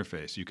different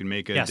interface. You can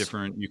make a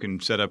different. You can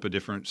set up a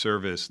different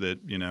service that,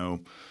 you know,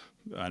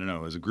 I don't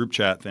know, as a group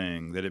chat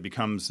thing, that it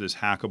becomes this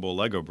hackable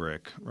Lego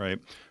brick, right?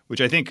 Which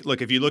I think, look,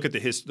 if you look at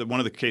one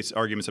of the case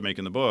arguments I make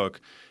in the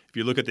book, if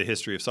you look at the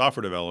history of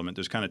software development,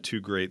 there's kind of two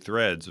great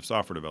threads of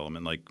software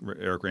development. Like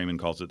Eric Raymond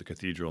calls it the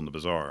cathedral and the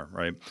bazaar,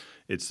 right?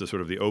 It's the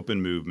sort of the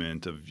open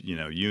movement of, you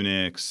know,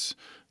 Unix,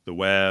 the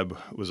web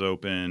was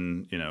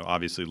open, you know,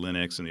 obviously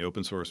Linux and the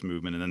open source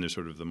movement, and then there's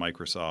sort of the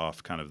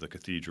Microsoft, kind of the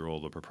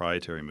cathedral, the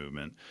proprietary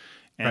movement.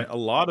 And a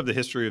lot of the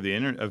history of the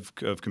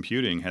of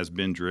computing has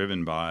been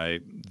driven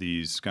by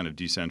these kind of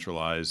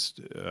decentralized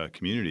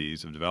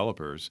communities of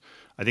developers.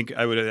 I think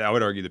I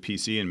would argue the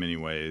PC in many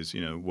ways,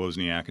 you know,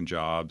 Wozniak and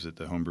Jobs at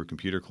the Homebrew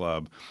Computer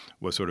Club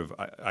was sort of,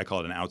 I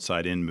call it an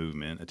outside-in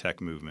movement, a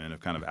tech movement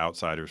of kind of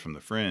outsiders from the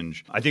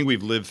fringe. I think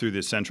we've lived through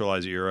this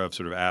centralized era of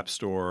sort of App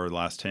Store the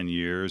last 10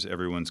 years.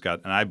 Everyone's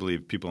got, and I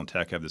believe people in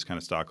tech have this kind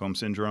of Stockholm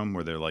syndrome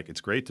where they're like, it's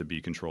great to be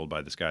controlled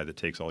by this guy that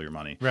takes all your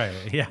money. Right,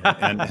 yeah.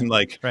 And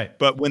like, right.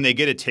 But when they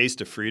get a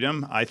taste of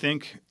freedom, I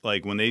think,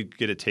 like when they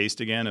get a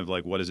taste again of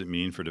like, what does it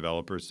mean for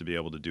developers to be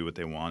able to do what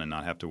they want and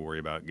not have to worry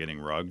about getting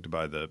rugged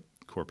by the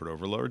corporate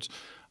overlords,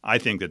 I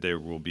think that there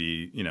will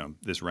be, you know,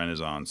 this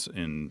renaissance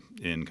in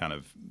kind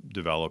of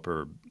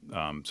developer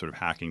sort of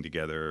hacking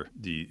together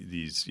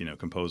these, you know,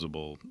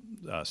 composable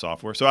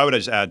software. So I would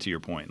just add to your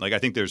point. Like I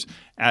think there's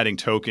adding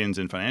tokens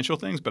and financial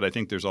things, but I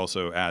think there's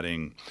also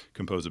adding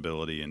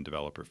composability and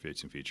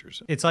developer-facing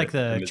features. It's like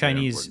the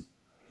Chinese,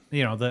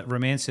 you know, the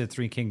Romance of the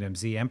Three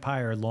Kingdoms. The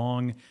empire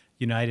long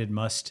united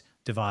must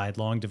divide,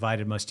 long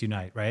divided must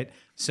unite, right?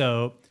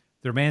 So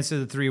the Romance of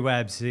the Three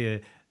Webs,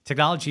 the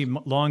technology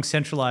long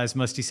centralized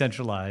must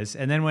decentralize.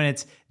 And then when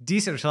it's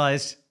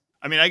decentralized.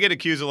 I mean, I get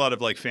accused a lot of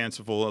like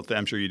fanciful,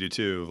 I'm sure you do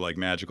too, of like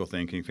magical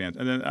thinking.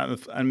 And then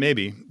and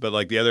maybe, but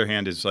like the other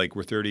hand is like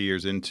we're 30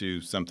 years into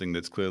something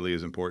that's clearly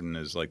as important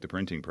as like the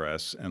printing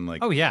press. And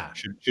like, oh yeah,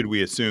 should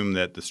we assume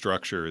that the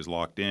structure is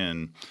locked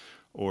in,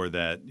 or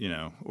that, you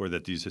know, or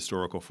that these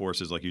historical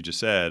forces, like you just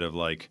said, of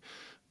like,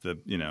 the,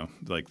 you know,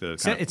 like the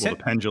kind of, will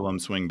the pendulum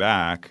swing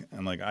back?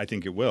 And like, I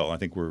think it will. I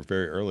think we're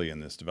very early in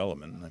this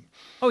development. Like,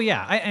 oh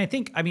yeah, I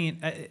think, I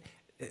mean,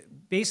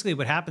 basically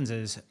what happens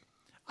is,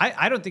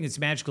 I don't think it's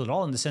magical at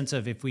all in the sense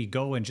of if we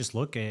go and just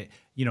look at,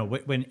 you know,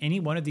 when any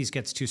one of these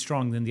gets too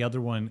strong, then the other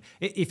one,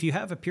 if you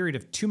have a period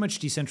of too much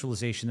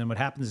decentralization, then what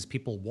happens is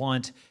people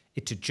want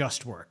it to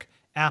just work.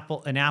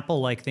 An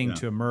Apple-like thing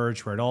to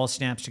emerge where it all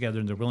snaps together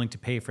and they're willing to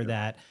pay for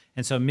that.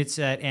 And so amidst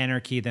that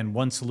anarchy, then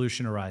one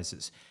solution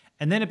arises.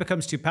 And then it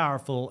becomes too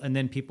powerful, and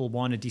then people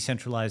want to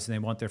decentralize and they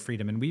want their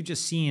freedom. And we've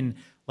just seen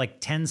like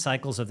 10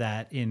 cycles of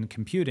that in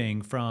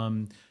computing,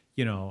 from,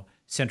 you know,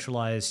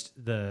 centralized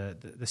the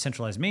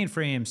centralized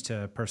mainframes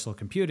to personal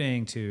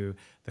computing to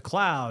the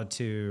cloud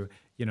to,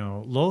 you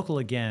know, local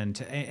again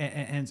to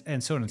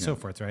and so on and so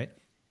forth, right?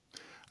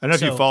 I don't know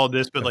if you followed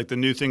this, but like the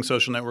new thing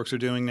social networks are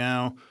doing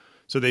now.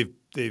 So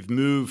they've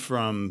moved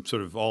from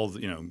sort of all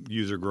the, you know,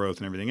 user growth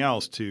and everything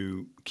else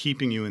to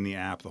keeping you in the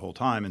app the whole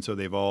time. And so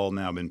they've all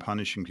now been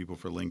punishing people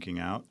for linking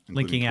out.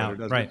 Linking out,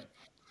 right.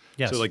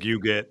 Yes. So like you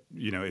get,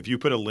 you know, if you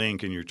put a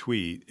link in your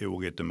tweet, it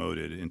will get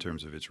demoted in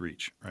terms of its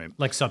reach, right?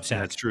 Like Substack.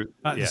 And that's true.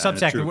 The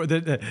Substack,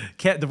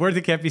 the word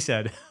that can't be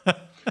said.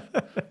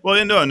 Well,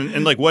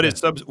 and like what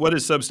is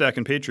Substack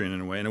and Patreon in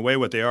a way? In a way,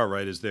 what they are,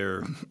 right, is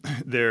they're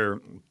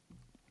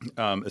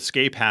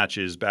escape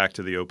hatches back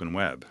to the open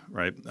web,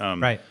 right?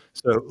 Right.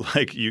 So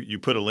like you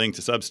put a link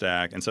to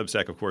Substack, and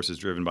Substack, of course, is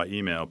driven by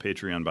email,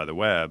 Patreon by the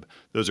web.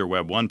 Those are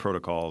Web 1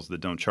 protocols that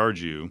don't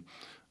charge you,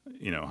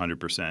 you know, 100%,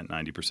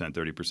 90%,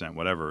 30%,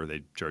 whatever.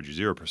 They charge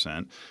you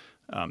 0%.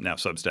 Now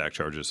Substack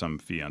charges some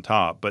fee on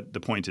top, but the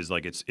point is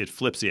like it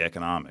flips the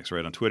economics,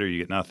 right? On Twitter you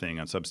get nothing,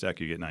 on Substack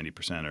you get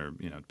 90%, or,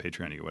 you know,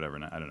 Patreon you get whatever.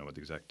 And I don't know what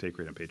the exact take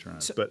rate on Patreon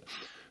is, but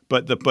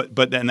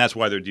then that's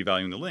why they're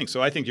devaluing the link.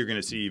 So I think you're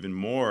going to see even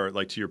more,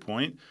 like to your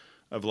point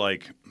of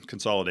like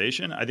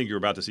consolidation. I think you're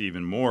about to see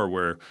even more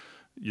where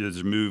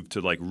there's a move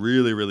to like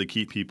really, really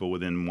keep people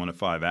within 1 of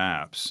 5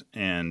 apps,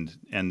 and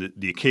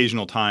the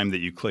occasional time that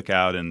you click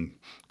out and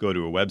go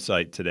to a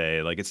website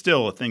today, like it's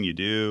still a thing you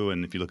do.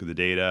 And if you look at the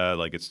data,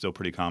 like it's still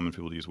pretty common for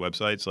people to use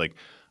websites. Like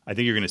I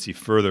think you're going to see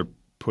further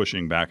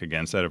pushing back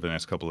against that over the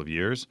next couple of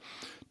years,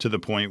 to the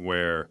point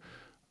where,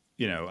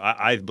 you know,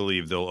 I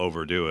believe they'll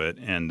overdo it,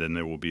 and then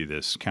there will be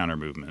this counter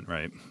movement,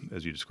 right,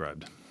 as you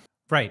described.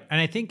 Right.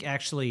 And I think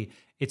actually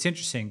it's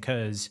interesting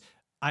because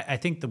I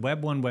think the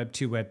Web 1, Web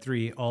 2, Web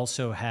 3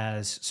 also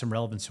has some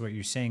relevance to what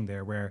you're saying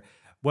there, where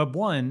Web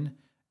 1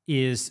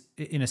 is,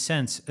 in a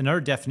sense, another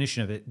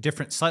definition of it,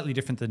 slightly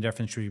different than the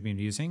definition we've been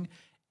using,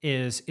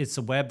 is it's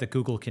the web that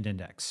Google can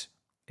index.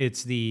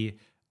 It's the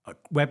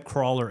web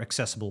crawler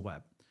accessible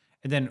web.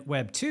 And then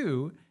Web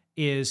 2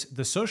 is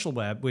the social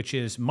web, which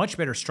is much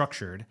better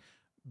structured,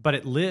 but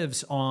it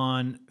lives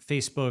on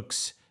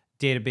Facebook's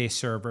database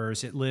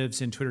servers. It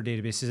lives in Twitter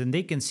databases, and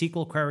they can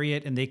SQL query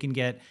it, and they can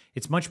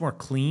it's much more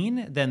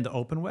clean than the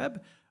open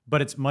web,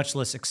 but it's much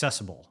less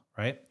accessible,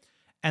 right?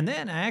 And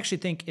then I actually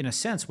think, in a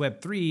sense,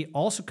 Web 3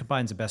 also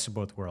combines the best of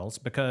both worlds,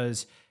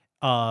 because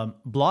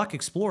block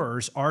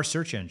explorers are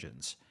search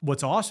engines.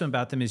 What's awesome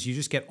about them is you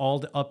just get all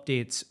the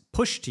updates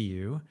pushed to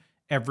you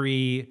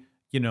every,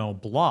 you know,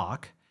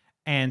 block.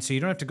 And so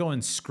you don't have to go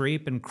and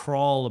scrape and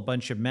crawl a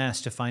bunch of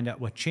mess to find out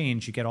what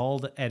changed. You get all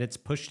the edits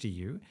pushed to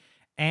you.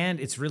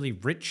 And it's really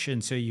rich,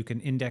 and so you can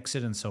index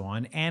it and so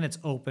on. And it's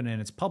open and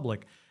it's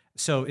public.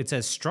 So it's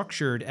as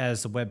structured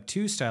as the Web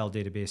 2 style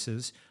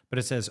databases, but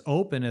it's as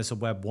open as a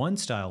Web 1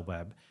 style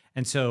web.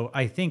 And so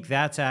I think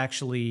that's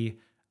actually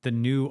the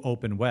new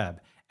open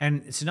web.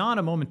 And it's not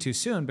a moment too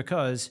soon,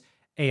 because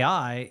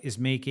AI is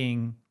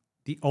making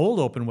the old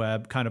open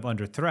web kind of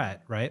under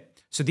threat, right?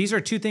 So these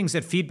are two things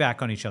that feed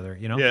back on each other,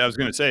 you know? Yeah, I was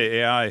going to say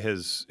AI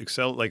has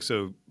excelled. Like,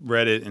 so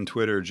Reddit and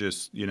Twitter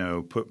just, you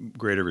know, put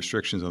greater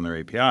restrictions on their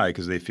API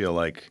because they feel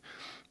like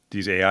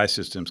these AI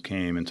systems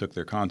came and took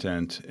their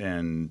content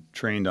and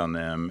trained on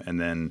them.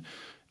 And then,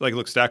 like,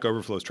 look, Stack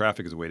Overflow's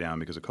traffic is way down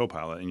because of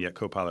Copilot, and yet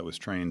Copilot was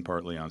trained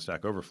partly on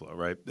Stack Overflow,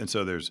 right? And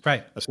so there's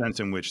a sense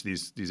in which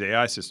these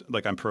AI systems,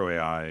 like I'm pro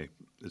AI,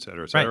 et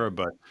cetera,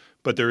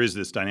 but there is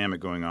this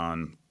dynamic going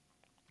on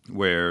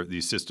where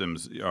these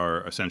systems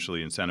are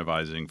essentially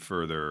incentivizing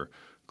further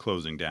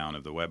closing down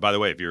of the web. By the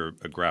way, if you're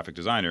a graphic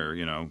designer,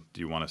 you know,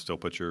 do you want to still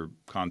put your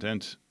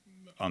content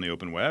on the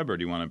open web, or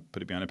do you want to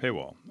put it behind a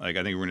paywall? Like,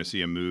 I think we're going to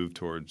see a move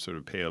towards sort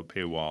of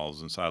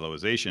paywalls and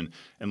siloization,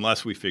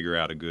 unless we figure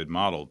out a good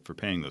model for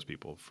paying those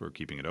people for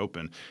keeping it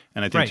open.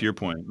 And I think to your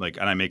point, like,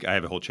 and I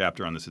have a whole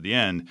chapter on this at the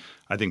end.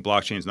 I think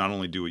blockchains not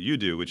only do what you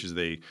do, which is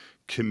they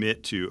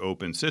commit to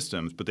open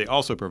systems, but they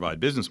also provide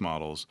business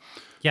models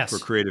for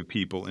creative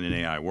people in an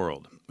AI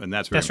world. And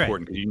that's very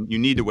important. Right. You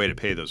need a way to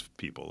pay those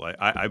people.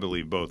 I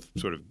believe both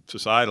sort of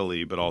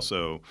societally, but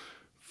also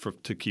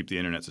to keep the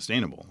internet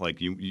sustainable. Like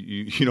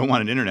you don't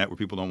want an internet where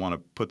people don't want to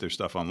put their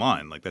stuff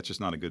online. Like that's just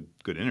not a good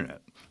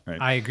internet,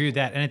 right? I agree with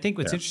that. And I think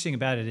what's interesting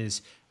about it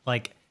is,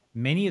 like,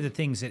 many of the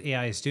things that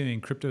AI is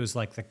doing, crypto is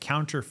like the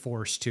counter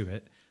force to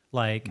it.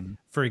 Like,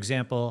 for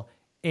example,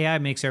 AI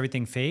makes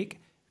everything fake.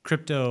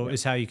 Crypto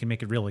is how you can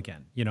make it real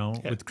again, you know,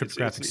 with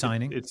cryptographic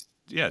signing.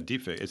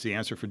 Deepfake. It's the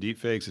answer for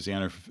deepfakes. It's the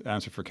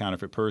answer for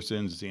counterfeit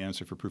persons. It's the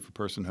answer for proof of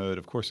personhood.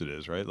 Of course it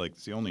is, right? Like,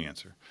 it's the only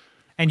answer.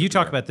 And you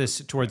talk about this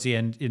towards the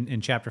end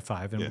in chapter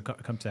 5, and we'll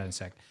come to that in a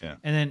sec. Yeah.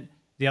 And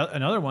then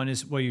another one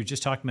is what you're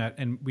just talking about,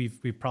 and we've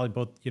probably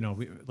both, you know,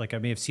 like I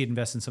may have seed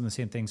invested in some of the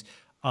same things.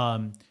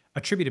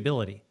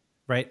 Attributability,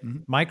 right?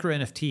 Micro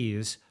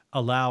NFTs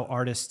allow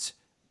artists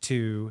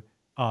to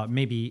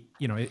maybe,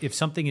 you know, if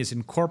something is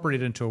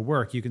incorporated into a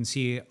work, you can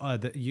see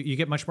that you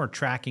get much more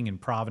tracking and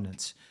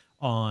provenance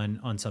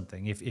on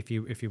something if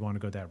you want to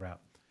go that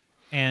route.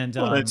 And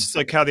well, it's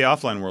like how the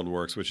offline world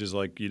works, which is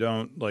like you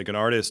don't like an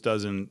artist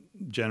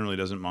generally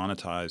doesn't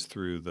monetize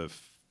through the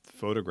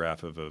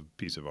photograph of a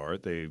piece of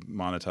art. They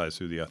monetize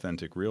through the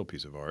authentic, real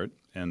piece of art,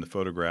 and the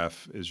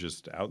photograph is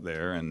just out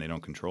there, and they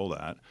don't control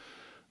that,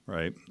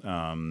 right?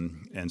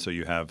 And so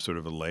you have sort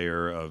of a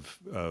layer of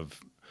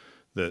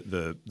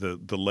the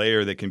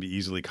layer that can be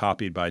easily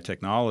copied by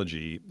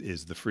technology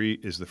is the free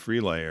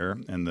layer,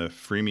 and the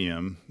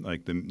freemium,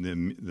 like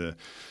the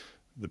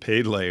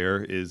paid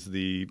layer, is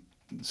the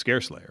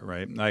scarce layer,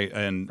 right?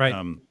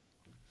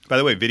 By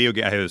the way,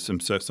 I have some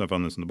stuff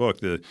on this in the book.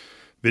 The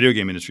video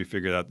game industry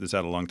figured this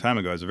out a long time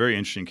ago. It's a very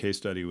interesting case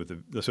study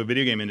so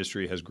video game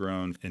industry has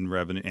grown in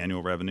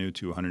annual revenue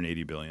to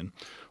 $180 billion,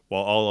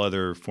 while all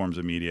other forms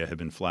of media have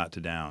been flat to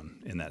down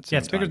in that same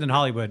it's bigger than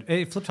Hollywood.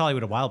 It flipped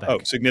Hollywood a while back. Oh,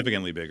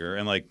 significantly bigger.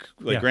 And like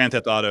Grand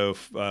Theft Auto,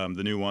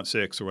 the new one,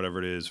 6 or whatever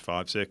it is,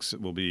 5, 6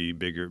 will be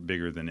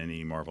bigger than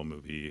any Marvel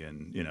movie,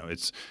 and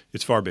it's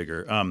far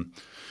bigger.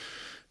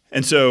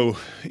 And so,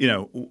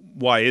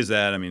 why is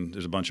that? I mean,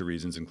 there's a bunch of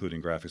reasons,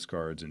 including graphics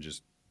cards and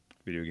just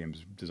video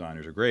games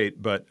designers are great.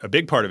 But a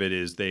big part of it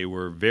is they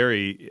were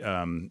very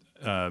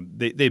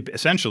they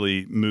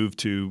essentially moved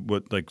to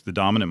what like the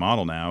dominant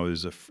model now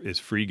is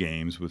free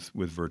games with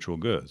virtual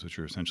goods, which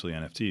are essentially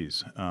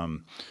NFTs.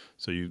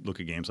 So you look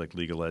at games like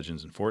League of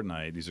Legends and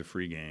Fortnite; these are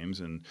free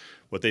games, and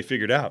what they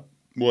figured out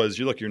was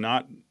you're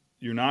not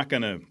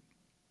going to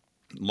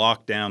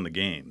lock down the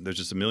game. There's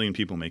just a million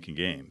people making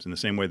games. In the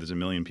same way there's a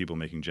million people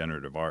making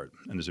generative art,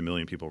 and there's a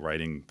million people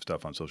writing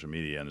stuff on social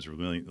media, and there's a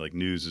million, like,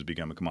 news has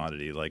become a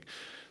commodity. Like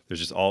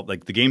there's just all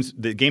like the games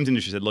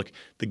industry said, look,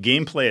 the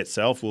gameplay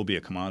itself will be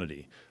a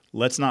commodity.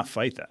 Let's not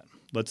fight that.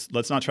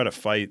 Let's not try to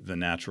fight the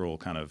natural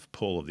kind of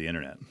pull of the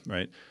internet,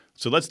 right?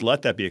 So let's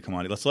let that be a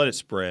commodity. Let's let it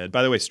spread.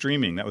 By the way,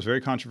 streaming, that was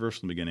very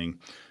controversial in the beginning.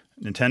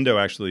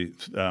 Nintendo actually,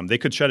 they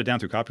could shut it down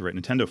through copyright.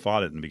 Nintendo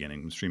fought it in the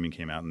beginning when streaming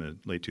came out in the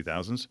late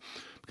 2000s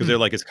because they're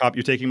like,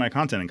 you're taking my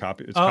content and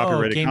it's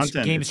copyrighted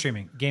content. Game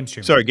streaming.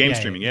 Sorry, game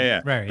streaming.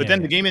 Yeah. Right, but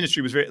then the game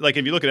industry was very, like,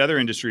 if you look at other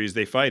industries,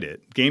 they fight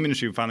it. Game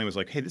industry finally was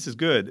like, hey, this is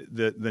good.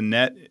 The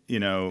net,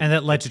 and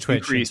that led to Twitch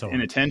increase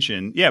in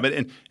attention. Yeah,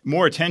 but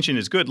more attention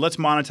is good. Let's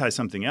monetize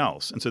something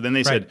else. And so then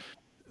they said,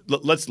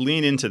 let's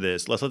lean into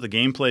this. Let's let the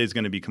gameplay is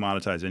going to be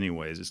commoditized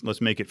anyways.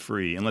 Let's make it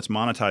free, and let's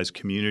monetize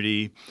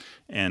community.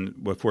 And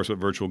of course, what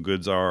virtual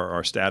goods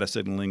are status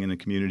signaling in the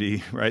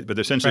community, right? But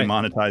they're essentially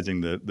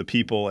monetizing the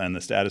people and the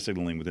status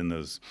signaling within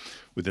those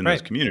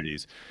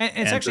communities. And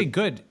it's actually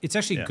good. It's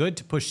actually good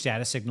to push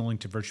status signaling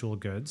to virtual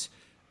goods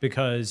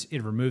because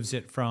it removes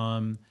it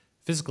from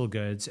physical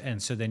goods,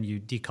 and so then you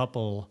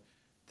decouple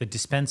the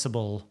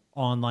dispensable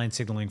online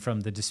signaling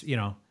from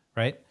the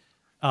right.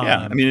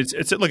 I mean, it's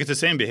the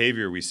same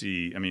behavior we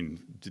see. I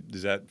mean,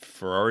 is that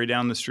Ferrari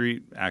down the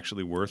street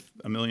actually worth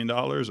 $1 million,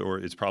 or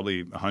it's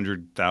probably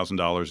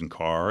 $100,000 in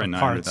car and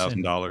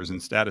 $900,000 in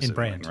status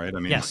signaling, right? I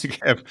mean,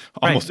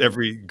 almost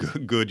every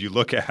good you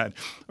look at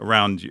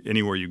around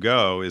anywhere you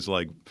go is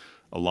like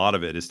a lot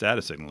of it is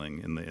status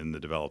signaling in the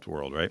developed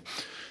world, right?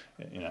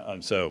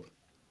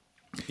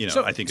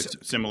 I think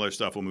similar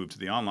stuff will move to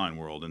the online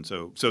world. And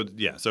so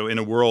in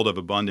a world of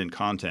abundant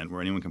content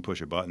where anyone can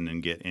push a button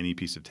and get any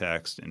piece of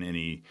text and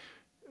any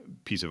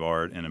piece of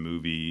art and a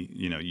movie,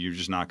 you're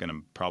just not going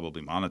to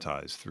probably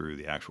monetize through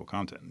the actual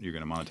content. You're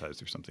going to monetize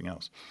through something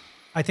else.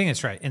 I think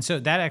that's right. And so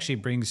that actually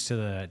brings to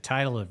the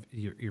title of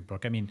your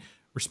book. I mean,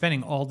 we're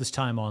spending all this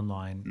time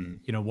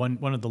online.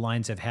 Mm-hmm. One of the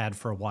lines I've had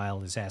for a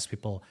while is ask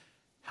people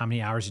how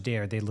many hours a day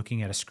are they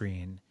looking at a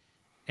screen?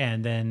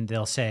 And then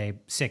they'll say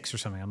 6 or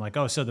something. I'm like,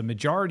 oh, so the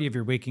majority of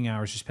your waking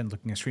hours are spent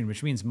looking at a screen,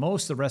 which means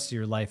most of the rest of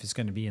your life is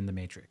going to be in the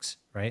Matrix,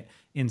 right?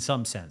 In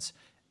some sense.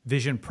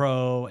 Vision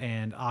Pro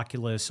and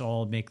Oculus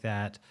all make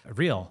that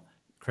real.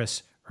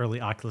 Chris, early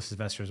Oculus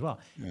investor as well.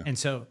 Yeah. And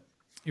so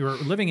you're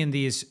living in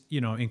these,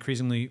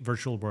 increasingly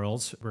virtual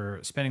worlds.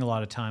 We're spending a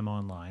lot of time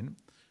online.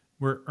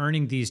 We're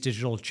earning these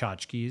digital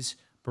tchotchkes,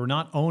 but we're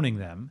not owning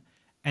them.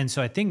 And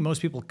so I think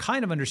most people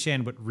kind of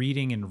understand what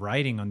reading and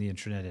writing on the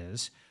internet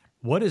is.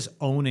 What does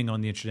owning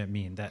on the internet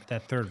mean?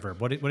 That third verb.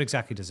 What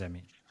exactly does that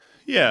mean?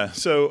 Yeah.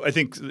 So I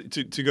think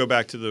to go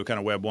back to the kind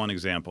of Web 1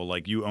 example,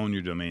 like you own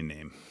your domain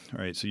name,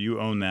 right? So you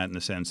own that in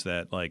the sense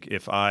that, like,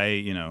 if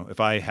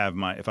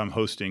I'm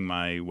hosting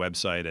my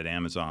website at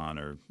Amazon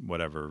or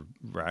whatever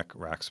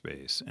rack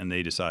space, and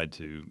they decide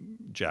to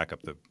jack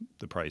up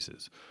the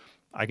prices,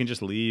 I can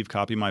just leave,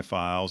 copy my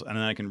files, and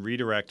then I can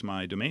redirect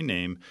my domain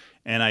name,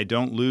 and I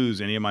don't lose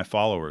any of my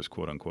followers,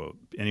 quote unquote.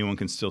 Anyone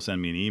can still send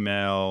me an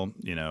email.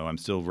 I'm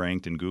still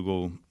ranked in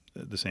Google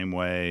the same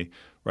way,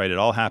 right? It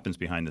all happens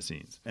behind the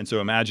scenes. And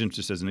so imagine,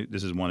 just as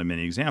this is one of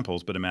many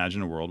examples, but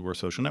imagine a world where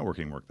social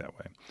networking worked that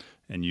way.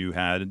 And you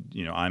had,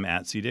 I'm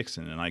at C.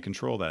 Dixon, and I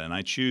control that. And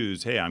I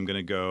choose, hey, I'm going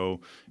to go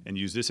and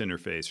use this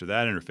interface or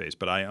that interface,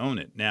 but I own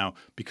it. Now,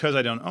 because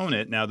I don't own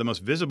it, now the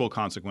most visible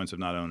consequence of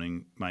not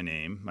owning my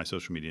name, my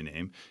social media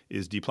name,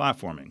 is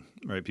deplatforming,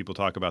 right? People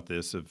talk about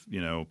this of,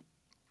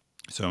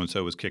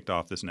 so-and-so was kicked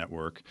off this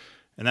network,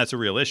 and that's a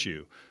real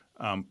issue.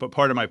 But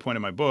part of my point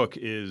in my book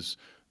is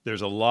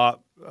there's a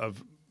lot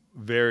of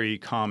very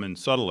common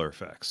subtler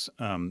effects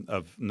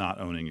of not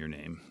owning your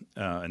name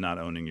and not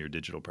owning your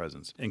digital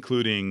presence,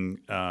 including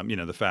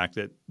the fact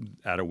that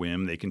at a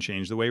whim they can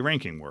change the way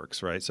ranking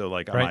works, right? So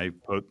like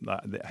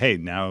hey,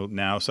 now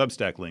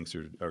Substack links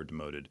are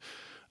demoted.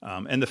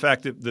 And the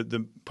fact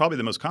that probably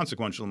the most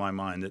consequential in my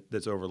mind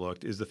that's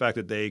overlooked is the fact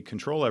that they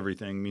control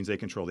everything means they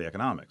control the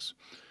economics.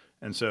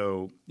 And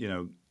so,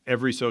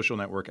 every social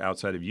network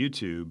outside of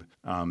YouTube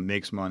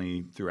makes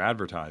money through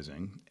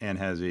advertising and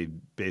has a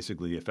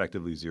basically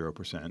effectively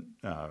 0%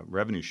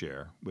 revenue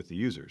share with the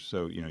users.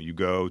 So, you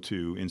go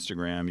to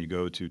Instagram, you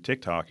go to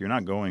TikTok, you're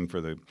not going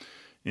for the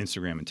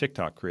Instagram and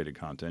TikTok created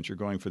content, you're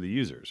going for the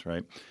users,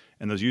 right?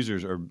 And those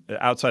users are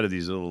outside of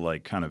these little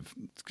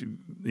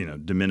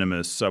de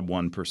minimis sub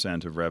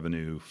 1% of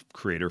revenue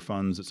creator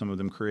funds that some of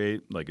them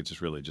create. Like it's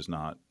just really just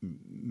not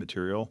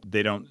material.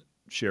 They don't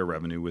share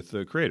revenue with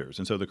the creators.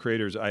 And so the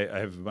creators, I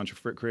have a bunch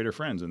of creator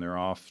friends and they're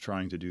off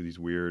trying to do these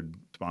weird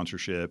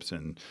sponsorships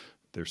and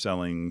they're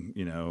selling,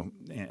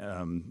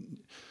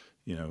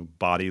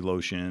 body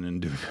lotion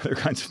and doing other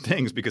kinds of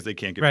things because they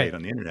can't get paid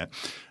on the internet.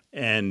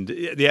 And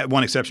the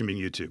one exception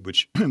being YouTube,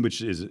 which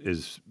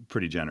is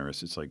pretty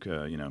generous. It's like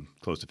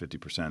close to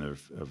 50%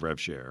 of rev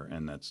share,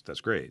 and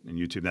that's great. And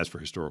YouTube, that's for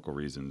historical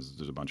reasons.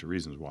 There's a bunch of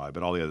reasons why,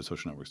 but all the other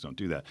social networks don't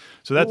do that.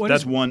 So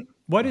that's one.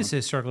 What is the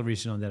historical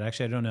reason on that?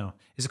 Actually, I don't know.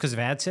 Is it because of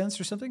AdSense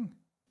or something?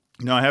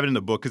 No, I have it in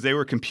the book because they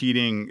were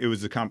competing. It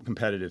was a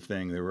competitive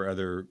thing. There were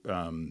other.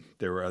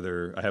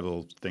 I have a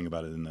little thing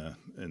about it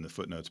in the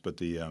footnotes, but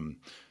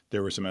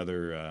there were some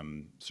other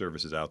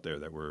services out there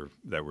that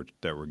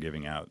were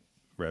giving out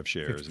rev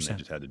shares, 50%. And they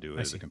just had to do it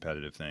as a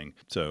competitive thing.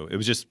 So it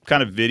was just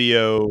kind of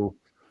video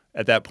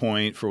at that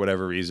point for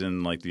whatever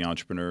reason. Like the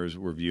entrepreneurs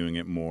were viewing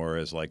it more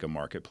as like a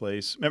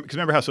marketplace. Because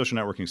remember how social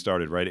networking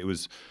started, right? It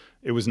was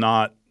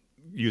not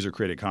user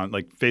created content.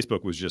 Like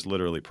Facebook was just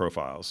literally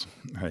profiles,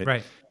 right?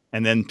 Right.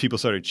 And then people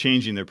started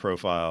changing their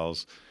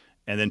profiles.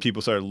 And then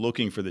people started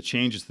looking for the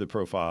changes to the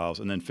profiles,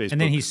 and then Facebook. And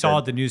then he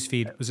saw the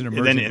newsfeed was an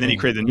emerging. And then he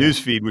created the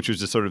newsfeed, which was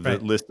just sort of the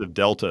list of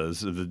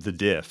deltas, the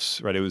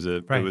diffs, right? It was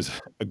a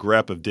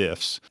grep of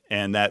diffs,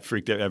 and that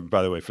freaked out.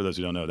 By the way, for those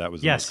who don't know, that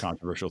was the most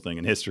controversial thing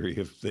in history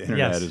of the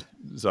internet is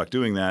Zuck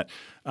doing that.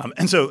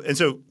 And so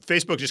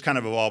Facebook just kind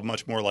of evolved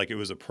much more like it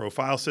was a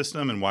profile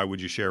system, and why would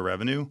you share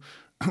revenue?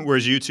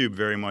 Whereas YouTube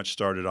very much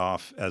started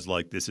off as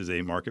like this is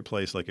a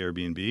marketplace like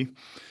Airbnb.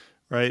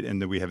 Right,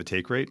 and then we have a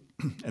take rate,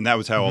 and that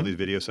was how all these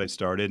video sites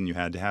started. And you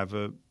had to have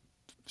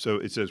so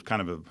it's a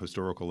kind of a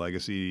historical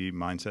legacy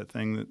mindset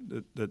thing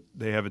that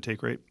they have a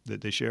take rate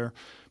that they share,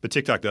 but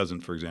TikTok doesn't,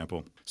 for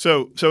example.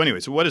 So anyway,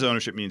 so what does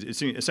ownership mean?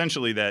 It's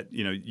essentially that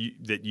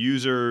that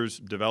users,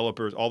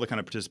 developers, all the kind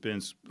of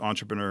participants,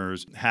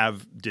 entrepreneurs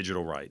have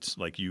digital rights.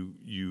 Like you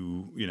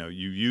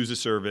use a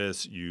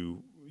service,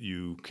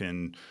 you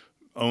can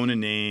own a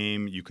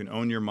name, you can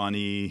own your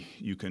money,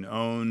 you can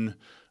own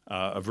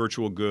a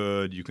virtual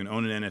good, you can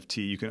own an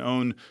NFT, you can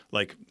own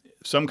like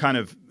some kind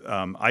of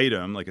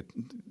item like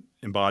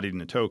embodied in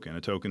a token.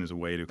 A token is a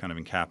way to kind of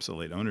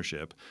encapsulate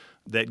ownership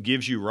that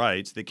gives you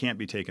rights that can't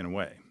be taken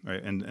away,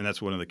 right? And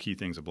that's one of the key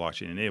things a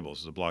blockchain enables.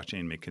 Is a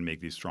blockchain can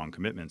make these strong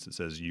commitments that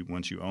says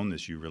once you own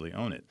this, you really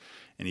own it.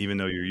 And even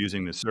though you're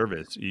using this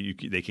service,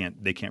 they can't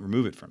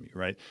remove it from you,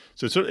 right?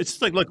 So it's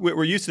like, look,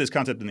 we're used to this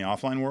concept in the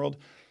offline world.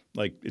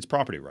 Like it's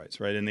property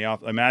rights, right?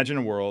 Imagine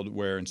a world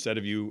where instead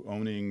of you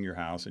owning your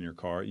house and your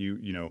car,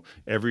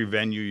 every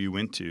venue you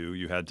went to,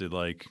 you had to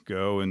like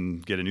go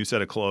and get a new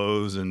set of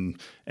clothes and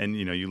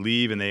you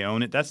leave and they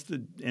own it. That's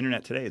the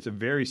internet today. It's a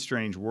very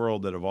strange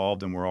world that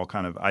evolved, and we're all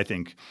kind of, I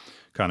think,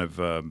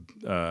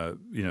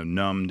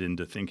 numbed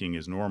into thinking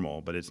is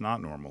normal, but it's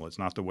not normal. It's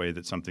not the way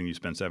that something you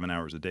spend 7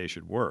 hours a day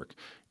should work.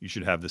 You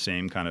should have the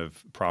same kind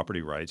of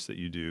property rights that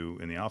you do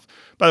in the off.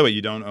 By the way,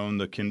 you don't own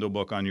the Kindle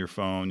book on your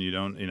phone. You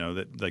don't,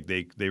 that like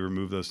they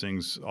remove those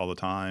things all the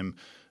time.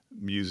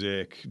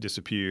 Music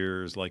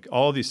disappears, like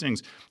all these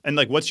things. And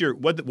like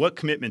what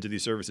commitment do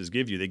these services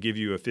give you? They give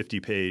you a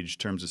 50-page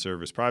terms of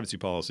service privacy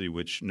policy,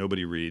 which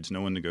nobody reads,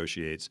 no one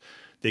negotiates.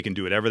 They can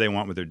do whatever they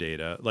want with their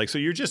data. Like, so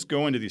you're just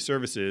going to these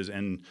services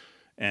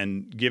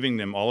and giving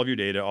them all of your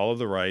data, all of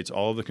the rights,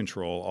 all of the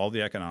control, all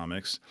the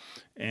economics,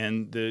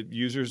 and the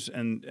users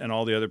and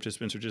all the other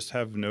participants just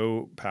have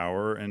no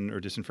power and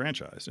are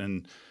disenfranchised.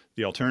 And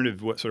the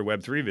alternative sort of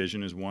Web3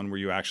 vision is one where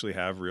you actually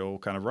have real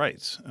kind of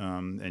rights,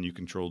 and you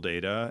control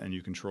data and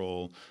you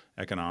control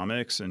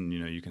economics, and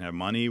you can have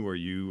money where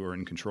you are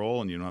in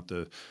control and you don't have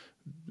to,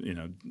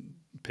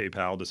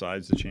 PayPal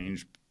decides to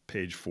change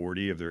page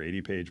 40 of their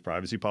 80-page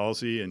privacy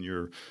policy, and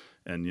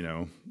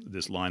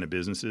this line of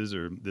businesses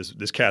or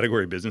this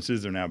category of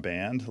businesses are now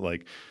banned.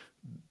 Like,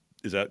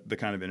 is that the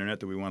kind of internet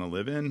that we want to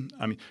live in?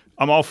 I mean,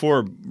 I'm all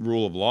for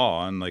rule of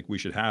law, and like we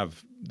should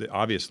have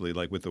obviously,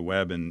 like with the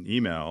web and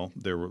email,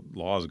 there were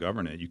laws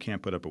govern it. You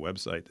can't put up a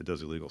website that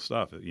does illegal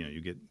stuff.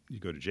 You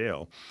go to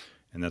jail,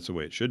 and that's the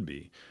way it should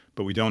be.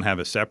 But we don't have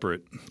a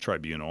separate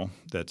tribunal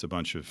that's a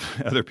bunch of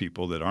other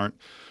people that aren't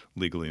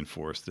legally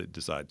enforced that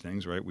decide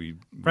things, right? We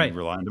Right.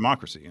 rely on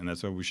democracy, and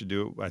that's what we should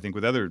do, I think,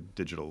 with other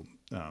digital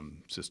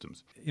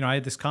systems. I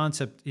had this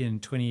concept in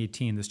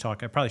 2018, this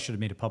talk, I probably should have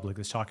made it public,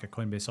 this talk at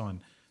Coinbase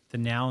on the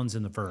nouns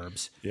and the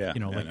verbs. Yeah, like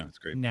no, it's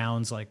great.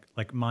 nouns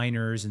like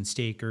miners and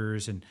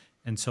stakers and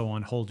so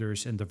on,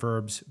 holders, and the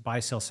verbs buy,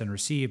 sell, send,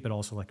 receive, but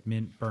also like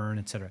mint, burn,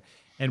 et cetera.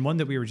 And one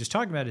that we were just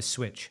talking about is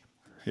switch.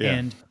 Yeah.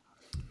 And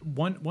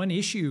one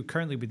issue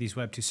currently with these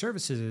Web2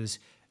 services is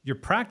your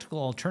practical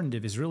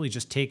alternative is really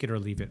just take it or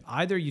leave it.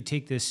 Either you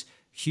take this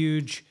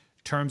huge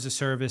terms of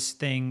service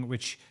thing,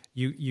 which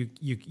you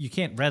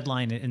can't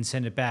redline it and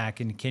send it back,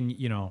 and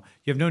you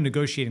have no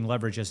negotiating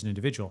leverage as an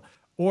individual,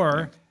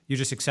 or you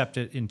just accept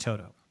it in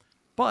toto.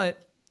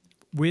 But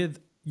with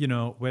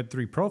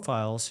Web3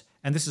 profiles,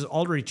 and this is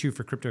already true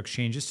for crypto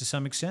exchanges to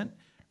some extent,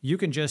 you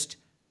can just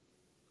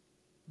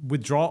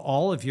withdraw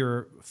all of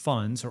your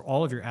funds or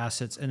all of your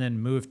assets and then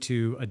move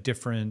to a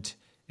different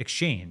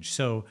exchange.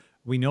 So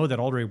we know that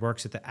already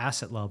works at the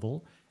asset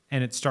level,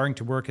 and it's starting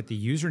to work at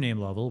the username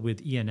level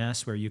with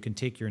ENS, where you can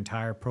take your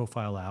entire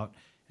profile out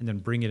and then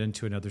bring it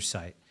into another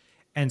site.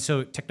 And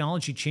so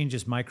technology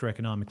changes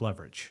microeconomic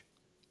leverage,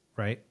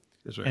 right?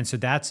 That's right. And so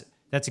that's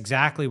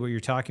exactly what you're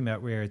talking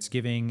about, where it's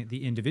giving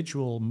the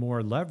individual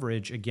more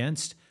leverage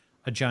against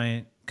a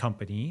giant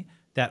company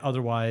that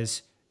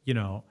otherwise,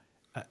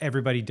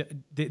 everybody,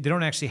 they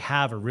don't actually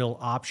have a real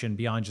option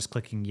beyond just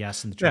clicking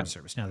yes in the terms of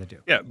service. Now they do.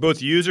 Yeah,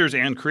 both users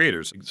and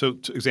creators. So,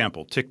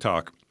 example,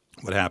 TikTok,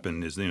 what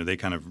happened is, they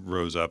kind of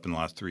rose up in the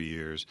last 3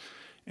 years,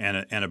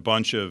 and a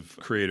bunch of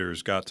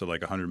creators got to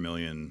like 100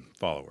 million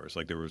followers.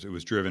 Like it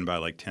was driven by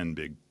like 10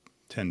 big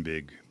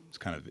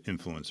kind of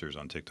influencers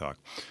on TikTok.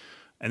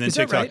 And then Is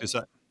that TikTok right?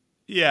 decided,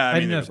 yeah, I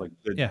mean, didn't there's know like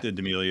if- the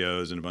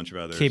D'Amelios and a bunch of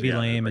others. KB yeah,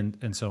 Lame like-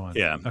 and so on.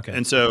 Yeah. Okay.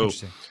 And so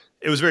Interesting.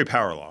 it was very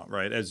power law,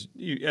 right? As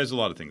a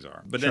lot of things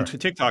are. But then Sure.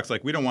 TikTok's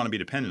like, we don't want to be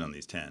dependent on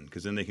these 10,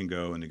 because then they can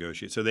go and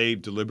negotiate. So they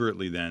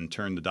deliberately then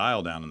turned the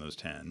dial down on those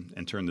 10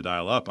 and turned the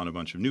dial up on a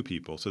bunch of new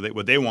people. So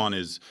what they want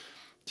is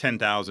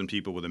 10,000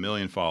 people with 1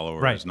 million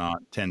followers, Right. not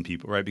 10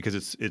 people, right?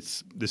 Because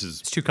this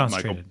is too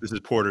concentrated. This is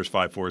Porter's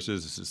 5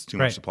 forces. This is too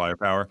Right. much supplier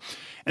power.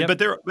 And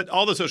Yep. but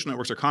all the social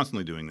networks are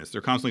constantly doing this.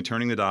 They're constantly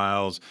turning the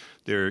dials.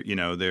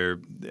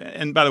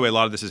 And by the way, a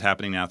lot of this is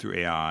happening now through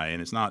AI,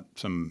 and it's not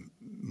some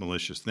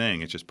malicious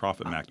thing. It's just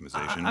profit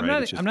maximization.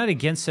 I'm not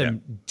against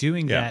them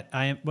doing Yeah.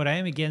 that. What I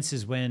am against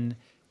is when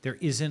there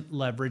isn't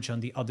leverage on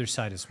the other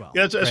side as well.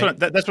 Yeah, that's right?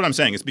 that's what I'm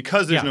saying. It's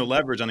because there's Yeah. no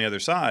leverage on the other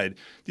side.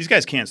 These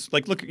guys can't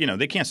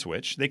they can't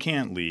switch. They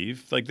can't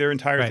leave. Like their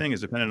entire Right. thing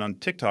is dependent on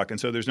TikTok, and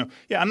so there's no.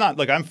 Yeah,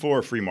 I'm for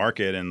a free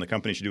market, and the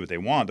company should do what they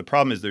want. The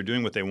problem is they're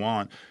doing what they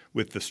want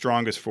with the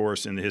strongest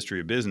force in the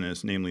history of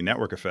business, namely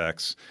network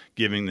effects,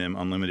 giving them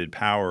unlimited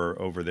power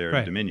over their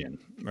Right. dominion.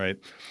 Right.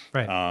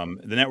 Right.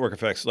 The network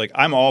effects. Like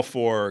I'm all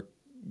for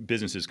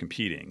businesses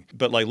competing,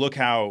 but like look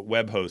how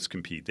web hosts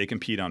compete. They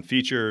compete on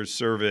features,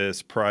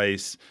 service,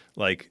 price.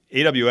 Like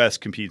AWS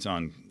competes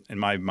on, in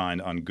my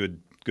mind, on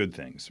good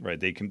things, right?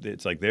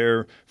 It's like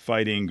they're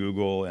fighting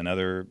Google and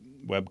other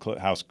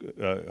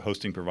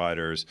hosting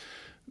providers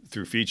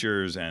through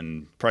features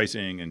and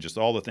pricing and just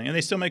all the things, and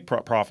they still make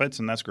profits,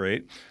 and that's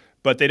great.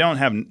 But they don't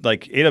have,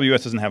 like,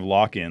 AWS doesn't have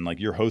lock-in, like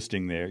you're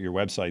hosting your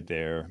website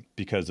there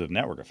because of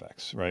network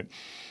effects, right?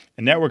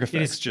 And network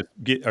effects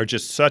are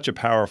just such a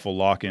powerful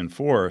lock-in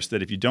force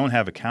that if you don't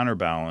have a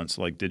counterbalance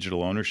like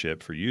digital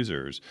ownership for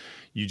users,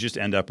 you just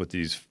end up with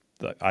these,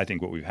 I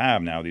think what we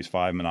have now, these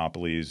 5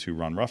 monopolies who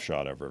run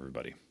roughshod over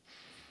everybody.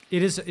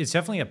 It's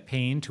definitely a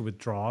pain to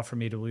withdraw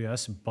from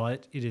AWS,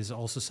 but it is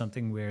also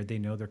something where they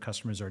know their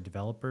customers are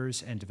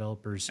developers, and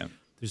developers,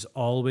 there's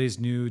always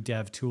new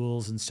dev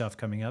tools and stuff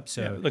coming up.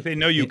 So like they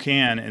know you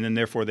can, and then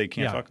therefore they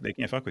can't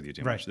fuck with you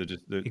too Right. much.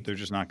 They're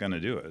just not going to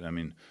do it. I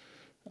mean,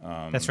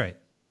 that's right.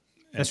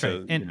 That's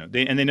right. And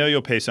they know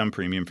you'll pay some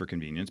premium for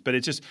convenience, but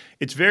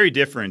it's very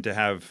different to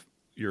have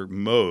your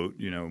moat,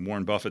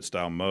 Warren Buffett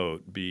style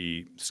moat,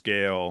 be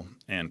scale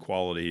and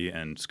quality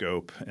and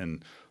scope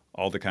and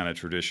all the kind of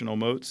traditional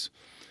moats.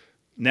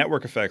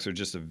 Network effects are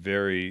just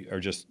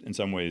in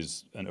some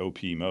ways an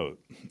OP moat,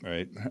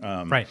 right?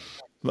 Right.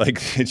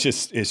 Like it's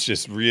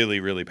just really,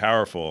 really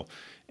powerful.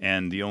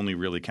 And the only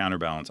really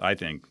counterbalance, I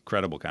think,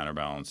 credible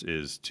counterbalance,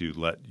 is to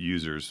let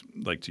users,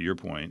 like to your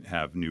point,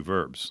 have new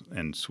verbs,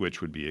 and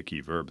switch would be a key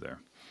verb there.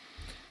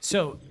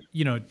 So,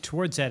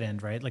 towards that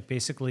end, right? Like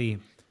basically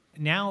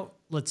now,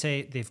 let's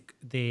say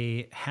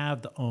they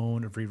have the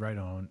own of read write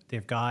own.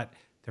 They've got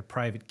their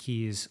private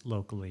keys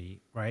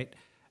locally, right?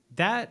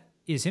 That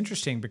is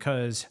interesting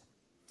because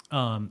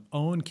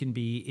own can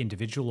be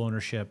individual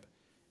ownership.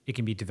 It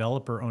can be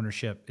developer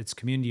ownership. It's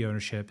community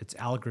ownership. It's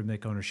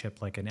algorithmic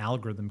ownership. Like an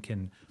algorithm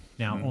can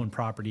now own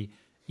property.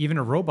 Even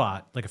a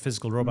robot, like a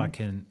physical robot,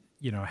 can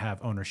have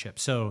ownership.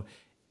 So,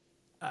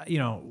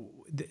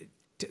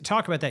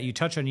 talk about that. You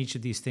touch on each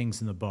of these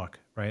things in the book,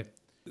 right?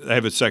 I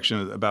have a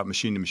section about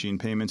machine-to-machine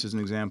payments as an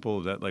example.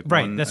 Is that like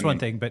right? That's one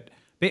thing. But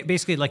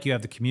basically, like you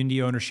have the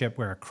community ownership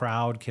where a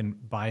crowd can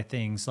buy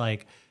things.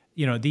 Like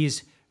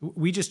these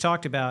We just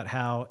talked about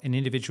how an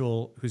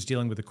individual who's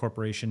dealing with a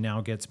corporation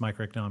now gets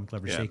microeconomic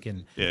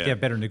leverage. They have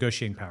better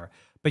negotiating power.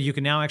 But you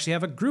can now actually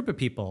have a group of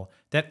people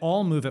that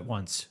all move at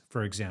once,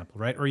 for example,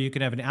 right? Or you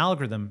can have an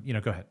algorithm,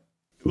 go ahead.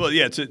 Well,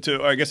 yeah,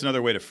 I guess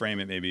another way to frame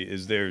it maybe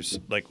is there's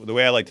like the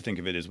way I like to think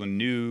of it is when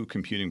new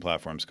computing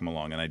platforms come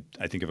along, and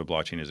I think of a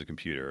blockchain as a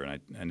computer, and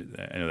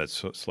I know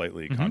that's a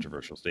slightly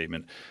controversial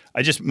statement.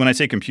 When I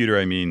say computer,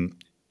 I mean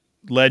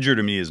ledger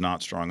to me is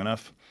not strong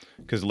enough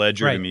because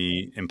ledger to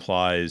me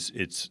implies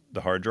it's the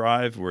hard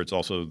drive where it's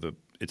also the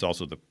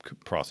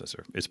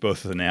processor. It's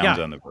both the nouns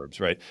and the verbs,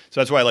 right?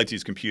 So that's why I like to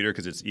use computer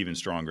because it's even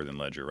stronger than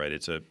ledger, right?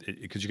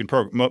 Because you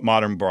can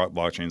modern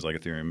blockchains like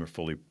Ethereum are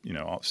fully,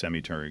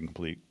 semi-Turing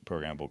complete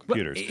programmable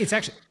computers. But it's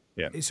actually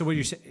So what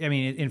you're saying,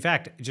 in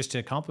fact, just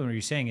to complement what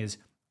you're saying is,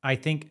 I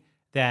think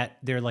that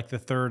they're like the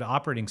third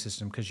operating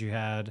system because you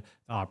had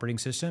the operating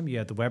system, you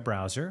had the web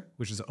browser,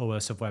 which is the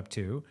OS of Web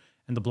 2,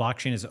 and the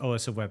blockchain is the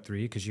OS of Web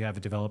 3 because you have a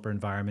developer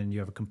environment, you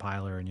have a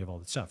compiler, and you have all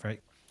that stuff, right?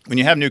 When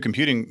you have new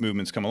computing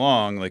movements come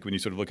along, like when you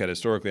sort of look at it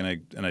historically,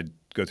 and I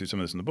go through some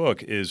of this in the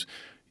book, is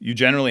you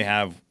generally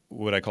have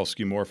what I call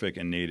skeuomorphic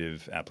and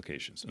native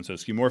applications. And so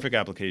skeuomorphic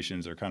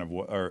applications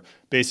are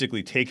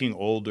basically taking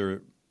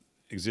older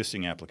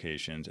existing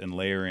applications and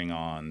layering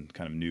on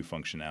kind of new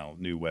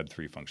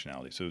Web3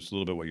 functionality. So it's a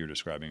little bit what you were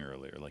describing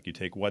earlier. Like you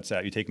take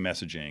WhatsApp, you take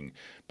messaging,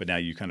 but now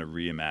you kind of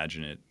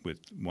reimagine it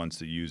once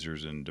the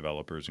users and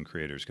developers and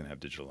creators can have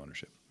digital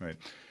ownership, right?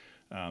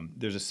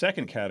 There's a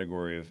second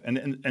category of,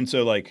 and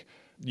so like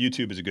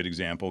YouTube is a good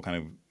example, kind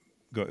of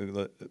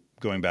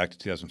going back to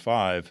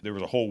 2005, there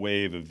was a whole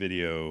wave of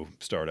video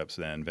startups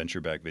then,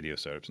 venture-backed video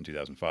startups in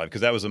 2005,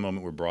 because that was the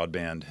moment where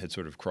broadband had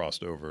sort of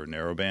crossed over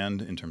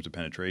narrowband in terms of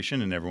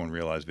penetration, and everyone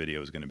realized video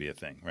was going to be a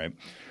thing, right?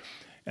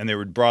 And there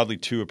were broadly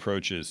two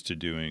approaches to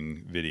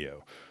doing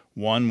video.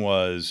 One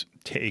was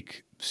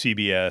take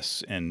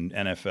CBS and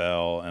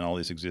NFL and all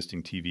this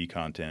existing TV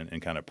content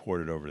and kind of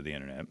port it over to the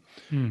internet.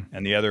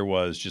 And the other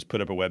was just put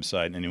up a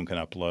website and anyone can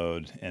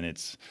upload, and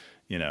it's,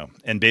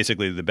 and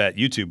basically the bet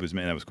YouTube was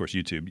making, that was of course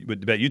YouTube, but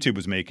the bet YouTube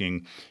was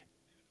making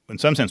in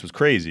some sense was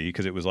crazy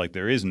because it was like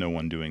there is no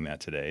one doing that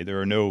today.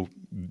 There are no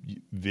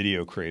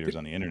video creators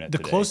on the internet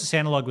today. The closest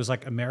analog was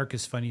like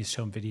America's Funniest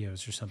Home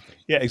Videos or something.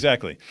 Yeah,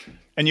 exactly.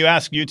 And you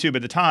ask YouTube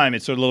at the time,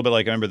 it's sort of a little bit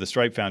like, I remember the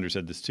Stripe founder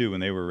said this too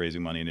when they were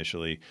raising money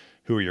initially.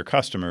 Who are your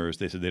customers?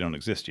 They said they don't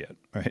exist yet,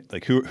 right?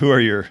 Like who's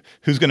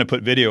going to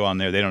put video on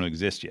there? They don't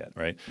exist yet,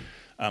 right?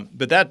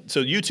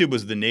 So YouTube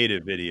was the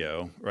native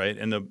video, right?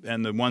 And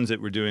the ones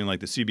that were doing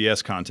like the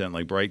CBS content,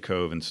 like Bright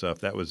Cove and stuff,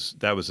 that was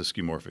a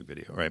skeuomorphic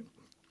video, right?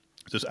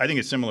 So I think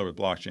it's similar with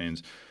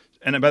blockchains.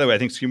 And by the way, I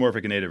think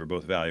skeuomorphic and native are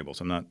both valuable.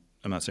 So I'm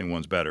not saying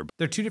one's better.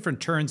 There are two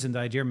different turns in the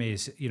idea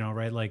maze,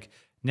 right? Like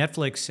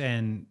Netflix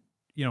and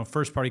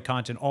first party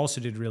content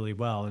also did really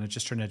well, and it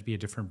just turned out to be a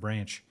different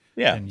branch.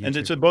 Yeah,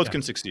 and so both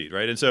can succeed,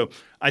 right? And so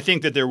I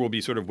think that there will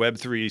be sort of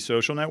Web3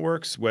 social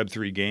networks,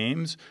 Web3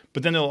 games,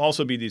 but then there'll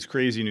also be these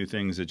crazy new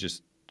things that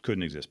just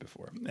couldn't exist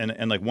before.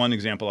 And like one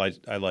example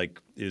I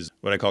like is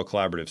what I call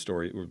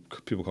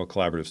people call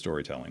collaborative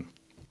storytelling.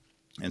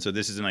 And so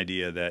this is an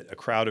idea that a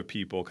crowd of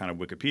people, kind of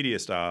Wikipedia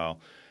style,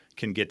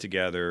 can get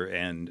together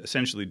and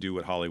essentially do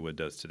what Hollywood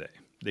does today.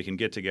 They can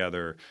get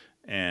together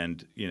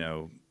and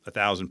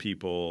 1,000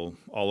 people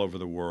all over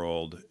the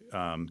world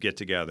get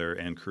together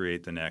and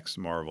create the next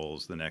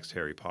Marvels, the next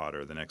Harry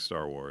Potter, the next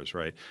Star Wars,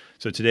 right?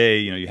 So today,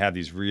 you have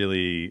these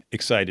really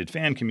excited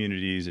fan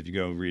communities if you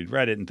go read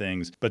Reddit and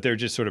things, but they're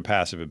just sort of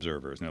passive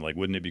observers. And they're like,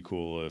 wouldn't it be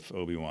cool if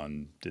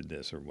Obi-Wan did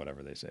this or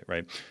whatever they say,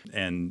 right?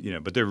 And,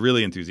 but they're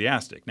really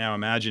enthusiastic. Now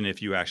imagine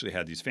if you actually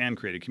had these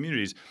fan-created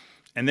communities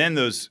and then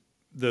those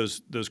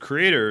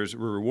creators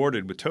were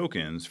rewarded with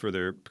tokens for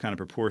their kind of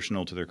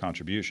proportional to their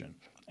contribution.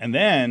 And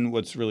then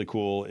what's really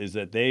cool is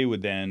that they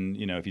would then,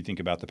 if you think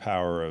about the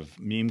power of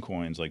meme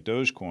coins like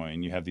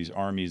Dogecoin, you have these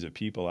armies of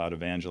people out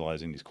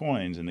evangelizing these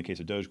coins. In the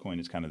case of Dogecoin,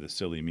 it's kind of this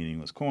silly,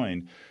 meaningless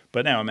coin.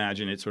 But now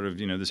imagine it's sort of,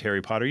 this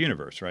Harry Potter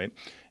universe, right?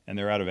 And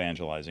they're out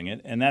evangelizing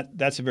it. And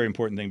that's a very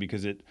important thing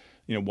because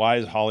why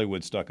is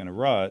Hollywood stuck in a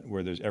rut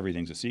where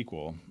everything's a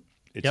sequel?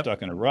 It's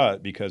stuck in a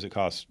rut because it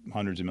costs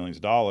hundreds of millions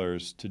of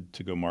dollars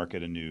to go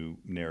market a new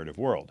narrative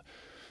world.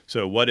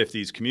 So what if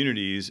these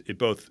communities, it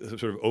both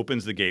sort of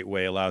opens the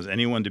gateway, allows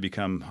anyone to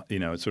become,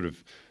 it sort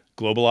of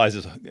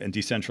globalizes and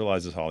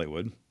decentralizes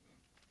Hollywood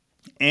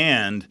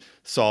and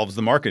solves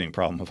the marketing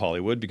problem of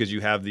Hollywood because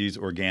you have these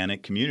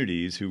organic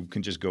communities who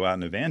can just go out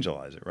and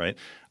evangelize it, right?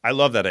 I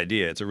love that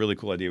idea. It's a really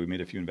cool idea. We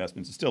made a few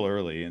investments. It's still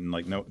early and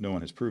like no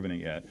one has proven it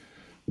yet.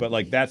 But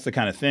like that's the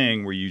kind of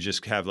thing where you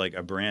just have like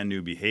a brand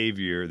new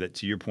behavior that,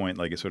 to your point,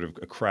 like a sort of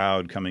a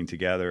crowd coming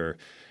together.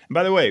 And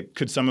by the way,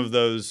 could some of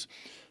those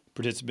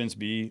participants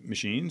be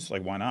machines?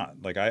 Like, why not?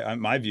 Like,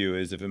 my view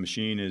is if a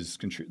machine is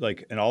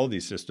like in all of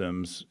these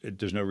systems,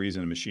 there's no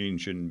reason a machine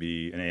shouldn't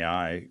be, an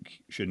AI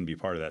shouldn't be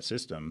part of that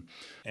system.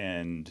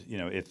 And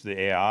if the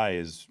AI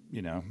is,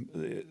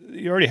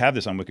 you already have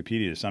this on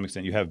Wikipedia to some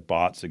extent. You have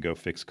bots that go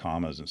fix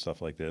commas and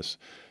stuff like this.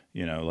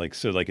 Like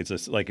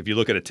if you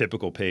look at a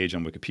typical page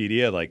on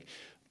Wikipedia, like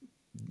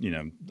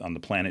on the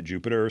planet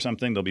Jupiter or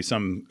something. There'll be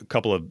a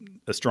couple of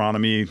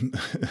astronomy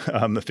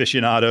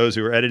aficionados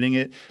who are editing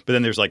it, but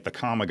then there's like the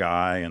comma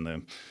guy and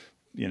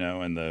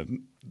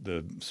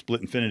the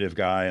split infinitive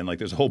guy, and like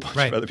there's a whole bunch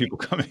of other people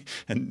coming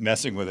and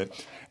messing with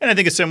it. And I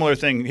think a similar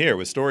thing here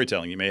with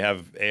storytelling. You may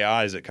have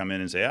AIs that come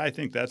in and say, I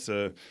think that's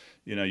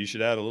you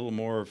should add a little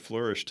more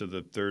flourish to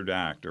the third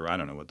act, or I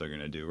don't know what they're going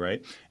to do,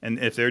 right? And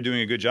if they're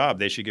doing a good job,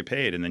 they should get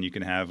paid. And then you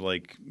can have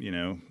like,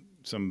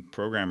 some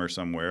programmer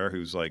somewhere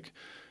who's like,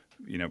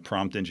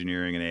 prompt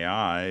engineering an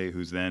AI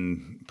who's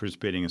then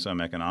participating in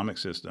some economic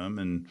system,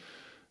 and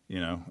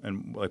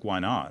like, why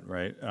not,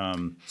 right?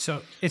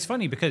 So it's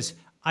funny because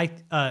I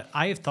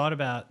have thought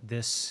about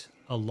this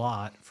a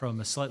lot from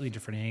a slightly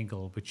different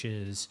angle, which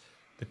is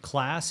the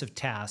class of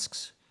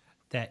tasks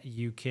that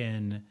you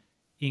can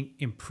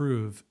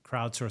improve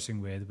crowdsourcing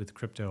with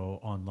crypto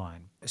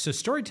online. So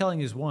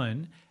storytelling is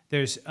one.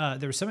 There was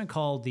something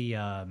called the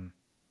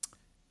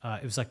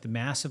it was like the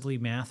Massively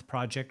Math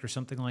Project or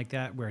something like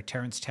that, where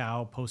Terrence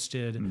Tao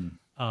posted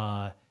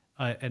an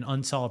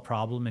unsolved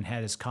problem and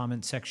had his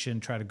comment section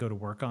try to go to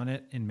work on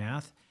it in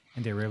math,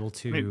 and they were able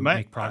to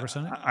make progress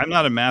on it. I'm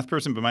not a math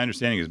person, but my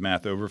understanding is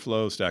Math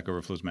Overflow, Stack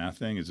Overflow's math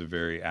thing, is a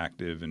very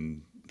active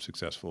and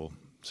successful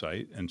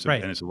site, and so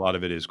and it's a lot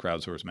of it is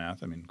crowdsourced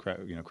math. I mean,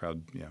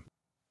 yeah.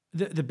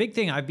 The big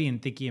thing I've been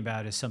thinking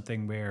about is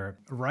something where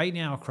right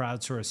now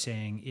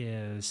crowdsourcing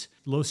is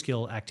low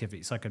skill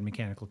activities, like a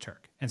Mechanical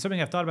Turk, and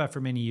something I've thought about for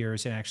many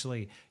years. And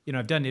actually,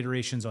 I've done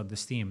iterations on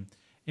this theme.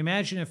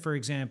 Imagine if, for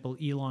example,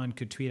 Elon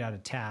could tweet out a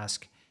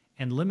task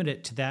and limit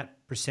it to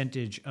that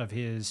percentage of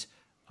his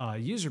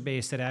user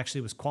base that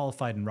actually was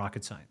qualified in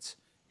rocket science,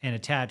 and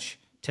attach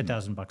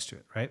 $10,000 to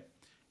it, right?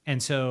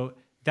 And so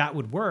that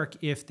would work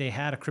if they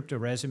had a crypto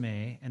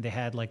resume and they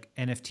had like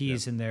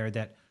NFTs in there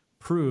that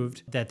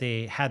proved that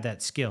they had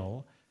that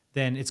skill.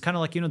 Then it's kind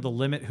of like, the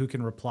limit who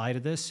can reply to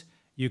this.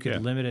 You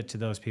could limit it to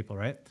those people,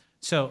 right?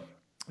 So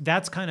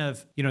that's kind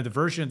of, the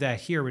version of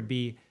that here would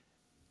be,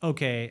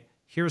 okay,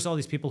 here's all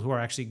these people who are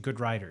actually good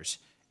writers,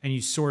 and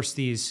you source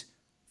these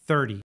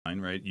 30.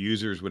 Right?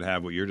 Users would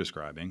have what you're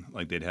describing,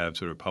 like they'd have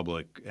sort of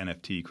public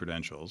NFT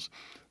credentials.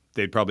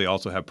 They'd probably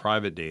also have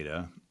private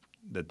data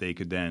that they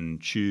could then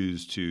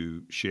choose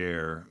to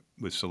share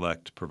with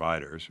select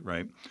providers,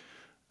 right?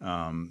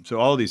 So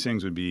all of these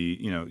things would be,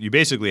 you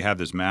basically have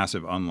this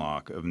massive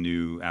unlock of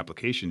new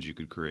applications you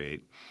could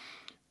create,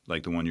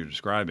 like the one you're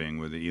describing,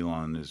 where the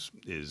Elon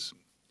is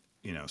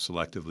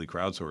selectively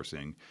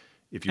crowdsourcing.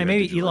 And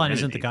maybe Elon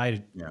isn't the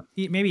guy.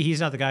 Maybe he's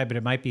not the guy, but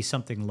it might be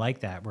something like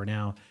that, where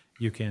now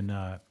you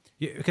can,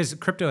 because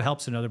crypto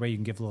helps another way. You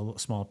can give little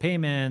small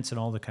payments and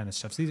all the kind of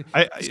stuff. So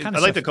I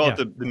like to call it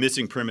the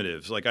missing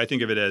primitives. Like, I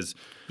think of it as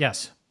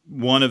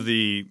one of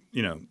the,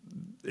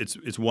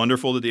 it's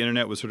wonderful that the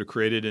internet was sort of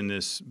created in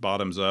this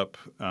bottoms up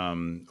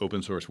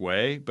open source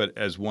way, but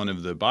as one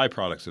of the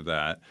byproducts of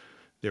that,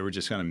 there were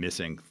just kind of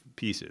missing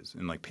pieces,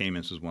 and like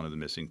payments was one of the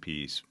missing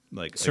piece,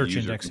 like search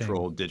user indexing,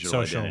 controlled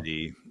digital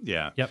identity,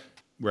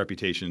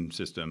 reputation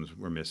systems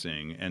were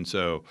missing,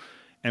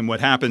 and what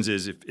happens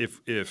is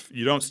if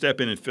you don't step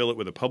in and fill it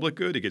with a public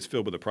good, it gets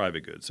filled with a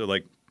private good. So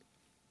like,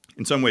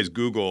 in some ways,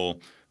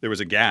 Google, there was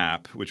a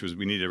gap, which was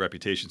we needed a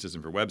reputation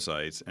system for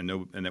websites, and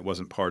that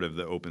wasn't part of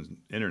the open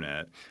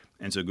internet.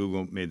 And so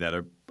Google made that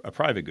a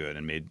private good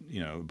and made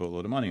a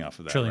boatload of money off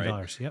of that. $1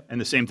 trillion, yep.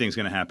 And the same thing's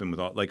going to happen with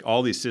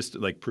all these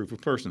systems, like proof of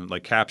person,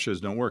 like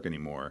CAPTCHAs don't work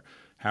anymore.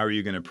 How are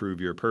you going to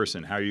prove you're a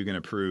person? How are you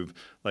going to prove,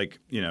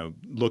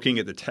 looking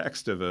at the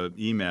text of an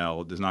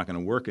email is not going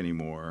to work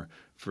anymore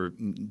for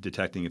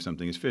detecting if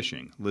something is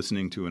phishing.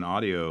 Listening to an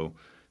audio,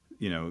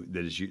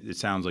 it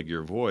sounds like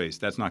your voice,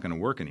 that's not going to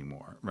work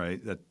anymore,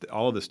 right? That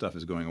all of this stuff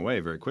is going away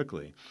very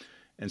quickly.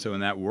 And so in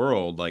that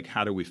world, like,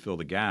 how do we fill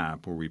the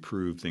gap where we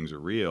prove things are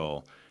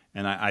real?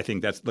 And I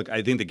think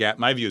I think the gap,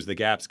 my view is the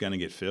gap's going to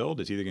get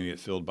filled. It's either going to get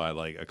filled by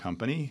like a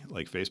company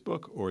like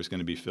Facebook, or it's going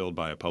to be filled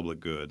by a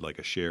public good, like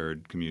a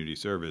shared community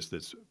service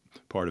that's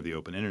part of the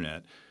open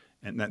internet.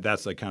 And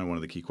that's like kind of one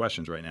of the key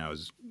questions right now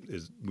is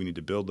we need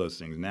to build those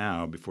things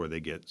now before they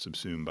get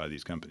subsumed by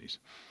these companies.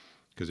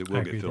 Because it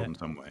will get filled in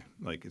some way.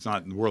 Like,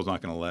 the world's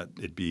not going to let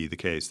it be the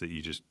case that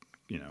you just,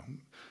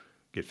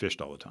 get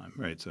fished all the time,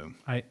 right? So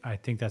I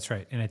think that's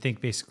right. And I think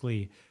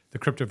basically the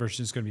crypto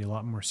version is going to be a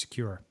lot more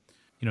secure.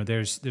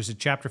 There's a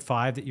chapter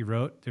 5 that you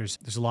wrote. There's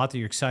a lot that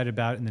you're excited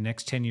about in the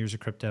next 10 years of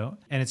crypto.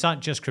 And it's not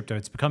just crypto.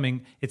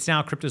 It's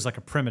now crypto is like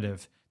a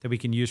primitive that we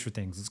can use for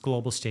things. It's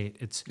global state.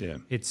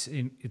 It's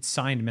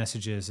signed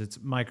messages. It's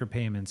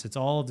micropayments. It's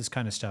all of this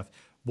kind of stuff.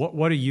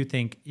 What do you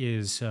think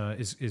is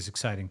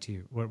exciting to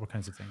you? What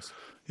kinds of things?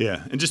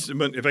 Yeah, and just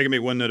if I can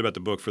make one note about the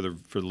book for the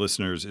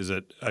listeners, is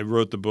that I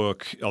wrote the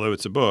book, although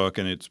it's a book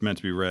and it's meant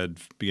to be read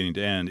beginning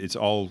to end, it's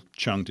all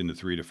chunked into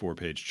 3 to 4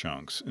 page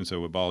chunks. And so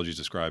what Balaji's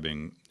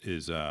describing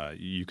is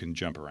you can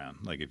jump around.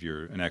 Like, if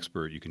you're an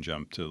expert, you can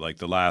jump to, like,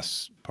 the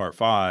last part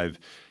 5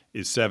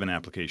 is 7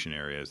 application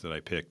areas that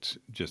I picked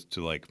just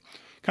to, like,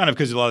 kind of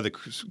because a lot of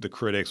the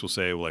critics will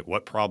say, well, like,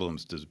 what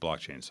problems does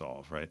blockchain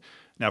solve, right?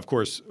 Now, of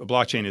course, a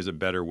blockchain is a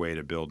better way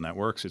to build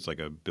networks. It's like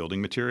a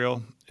building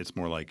material. It's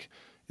more like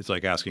it's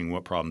like asking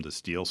what problem does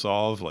steel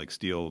solve? Like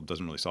steel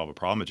doesn't really solve a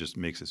problem. It just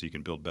makes it so you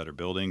can build better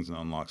buildings and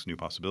unlocks new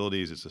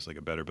possibilities. It's just like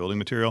a better building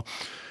material.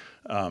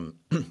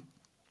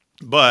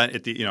 But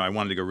at the, I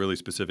wanted to go really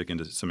specific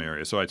into some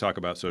areas. So I talk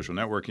about social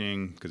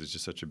networking because it's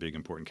just such a big,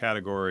 important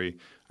category.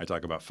 I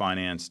talk about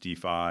finance,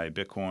 DeFi,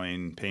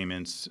 Bitcoin,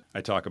 payments.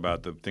 I talk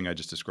about the thing I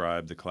just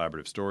described, the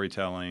collaborative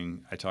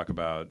storytelling. I talk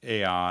about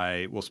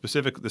AI. Well,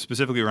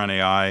 specifically around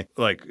AI,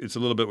 like it's a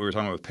little bit what we were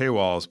talking about with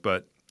paywalls,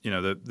 but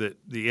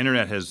the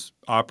internet has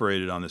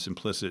operated on this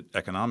implicit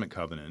economic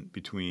covenant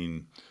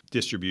between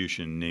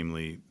distribution,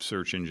 namely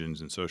search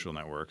engines and social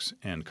networks,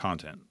 and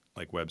content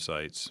like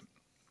websites,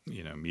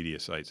 media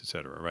sites, et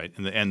cetera, right?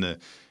 And the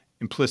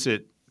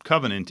implicit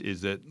covenant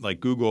is that, like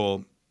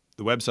Google,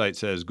 the website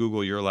says,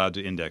 Google, you're allowed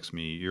to index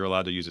me. You're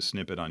allowed to use a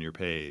snippet on your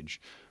page,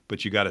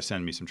 but you got to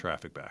send me some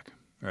traffic back,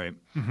 right?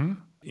 Mm-hmm.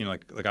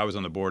 Like I was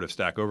on the board of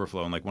Stack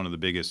Overflow, and like one of the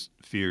biggest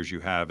fears you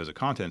have as a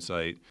content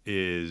site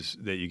is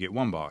that you get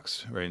one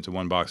box, right? And so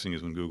one boxing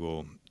is when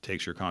Google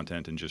takes your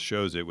content and just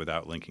shows it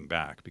without linking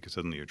back because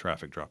suddenly your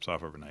traffic drops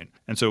off overnight.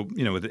 And so,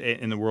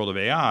 in the world of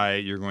AI,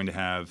 you're going to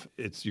have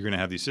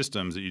these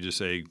systems that you just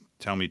say,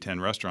 tell me 10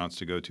 restaurants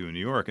to go to in New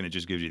York, and it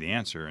just gives you the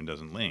answer and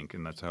doesn't link.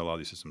 And that's how a lot of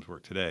these systems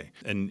work today.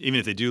 And even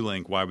if they do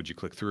link, why would you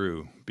click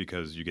through?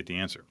 Because you get the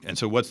answer. And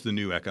so what's the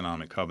new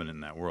economic covenant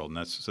in that world? And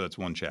that's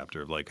one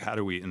chapter of like, how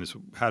do we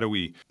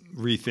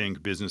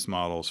rethink business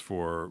models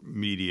for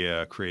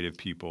media, creative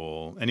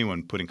people,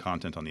 anyone putting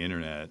content on the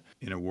internet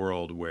in a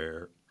world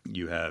where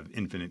you have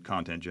infinite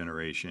content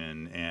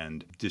generation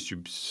and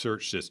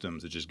search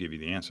systems that just give you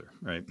the answer,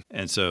 right?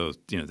 And so,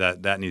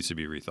 that needs to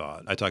be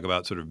rethought. I talk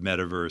about sort of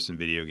metaverse and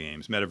video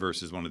games.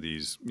 Metaverse is one of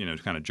these,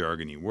 kind of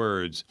jargony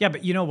words. Yeah,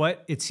 but you know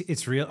what?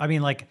 It's real. I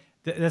mean, like,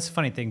 that's a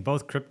funny thing.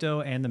 Both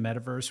crypto and the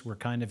metaverse were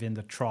kind of in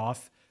the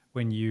trough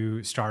when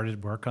you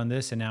started work on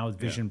this, and now with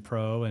Vision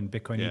Pro and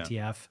Bitcoin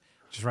ETF,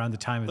 just around the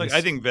time of this. I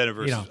think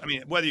metaverse, I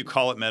mean, whether you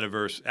call it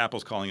metaverse,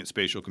 Apple's calling it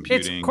spatial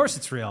computing. Of course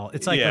it's real.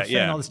 It's like we're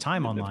spending all this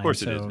time online. Of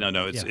course it is.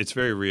 No, it's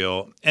very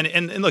real.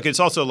 And look, it's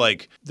also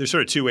like there's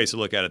sort of two ways to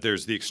look at it.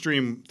 There's the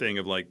extreme thing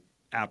of like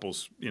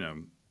Apple's,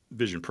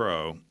 Vision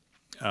Pro.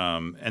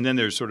 And then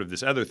there's sort of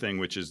this other thing,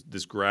 which is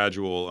this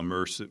gradual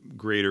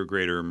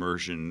greater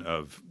immersion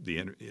of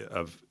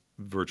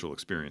virtual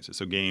experiences.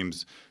 So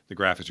games, the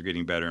graphics are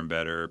getting better and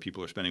better.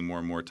 People are spending more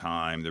and more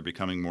time. They're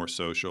becoming more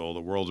social.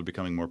 The worlds are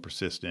becoming more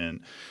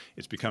persistent.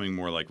 It's becoming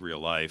more like real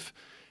life.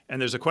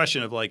 And there's a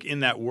question of like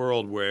in that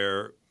world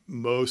where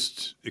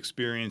most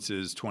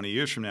experiences 20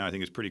 years from now, I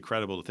think it's pretty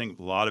credible to think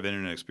a lot of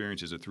internet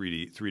experiences are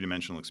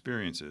three-dimensional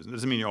experiences. It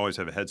doesn't mean you always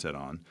have a headset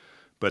on,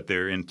 but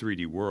they're in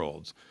 3D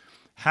worlds.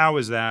 How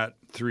is that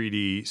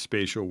 3D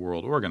spatial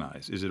world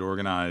organized? Is it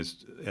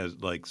organized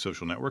as like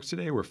social networks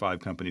today where 5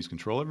 companies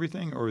control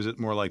everything? Or is it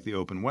more like the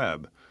open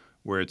web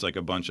where it's like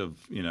a bunch of,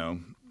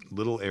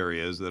 little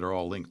areas that are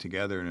all linked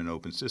together in an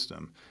open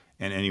system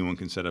and anyone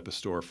can set up a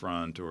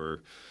storefront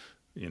or,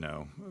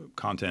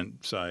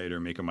 content site or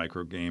make a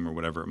micro game or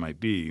whatever it might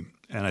be?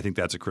 And I think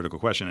that's a critical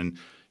question. And,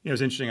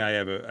 it's interesting.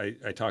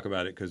 I talk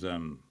about it because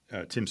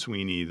Tim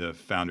Sweeney, the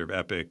founder of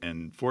Epic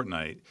and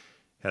Fortnite,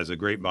 has a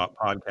great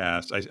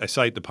podcast. I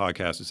cite the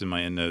podcast. It's in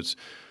my endnotes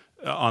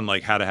on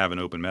like how to have an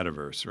open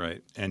metaverse,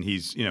 right? And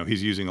he's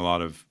using a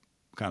lot of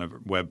kind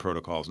of web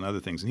protocols and other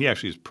things. And he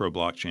actually is pro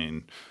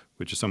blockchain,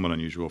 which is somewhat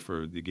unusual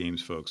for the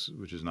games folks,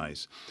 which is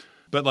nice.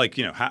 But like,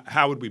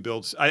 how would we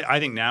build?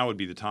 I think now would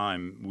be the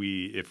time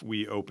if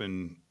we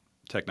open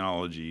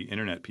technology,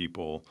 internet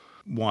people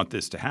want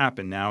this to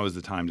happen. Now is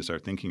the time to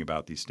start thinking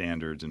about these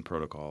standards and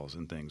protocols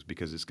and things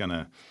because it's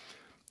gonna.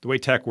 The way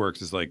tech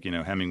works is like,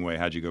 Hemingway,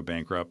 how'd you go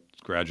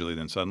bankrupt? Gradually,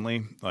 then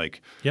suddenly.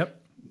 Like,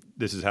 yep.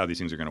 This is how these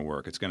things are going to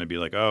work. It's going to be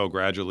like, oh,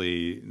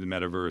 gradually the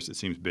metaverse, it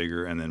seems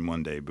bigger. And then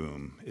one day,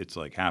 boom, it's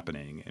like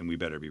happening. And we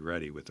better be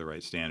ready with the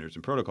right standards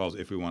and protocols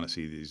if we want to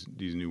see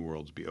these new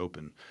worlds be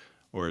open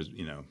or,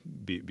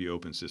 be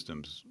open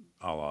systems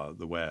a la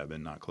the web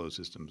and not closed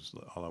systems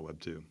a la Web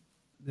 2.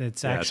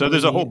 It's actually, so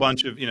there's a whole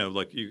bunch of,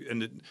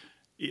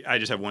 I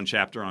just have one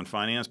chapter on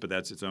finance, but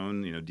that's its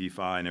own,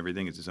 DeFi and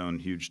everything. It's its own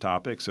huge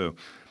topic. So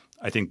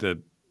I think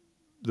the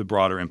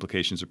broader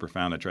implications are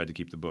profound. I tried to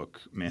keep the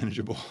book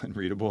manageable and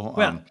readable.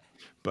 Well,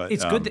 but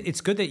it's good.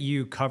 It's good that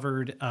you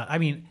covered. I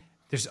mean,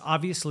 there's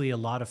obviously a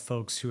lot of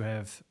folks who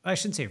have. I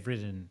shouldn't say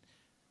written.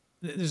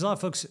 There's a lot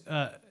of folks.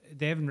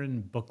 They haven't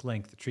written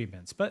book-length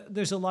treatments, but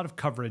there's a lot of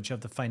coverage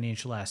of the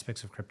financial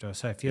aspects of crypto.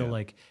 So I feel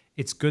like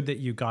it's good that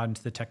you got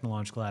into the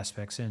technological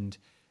aspects and.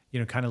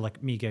 Kind of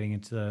like me getting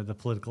into the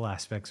political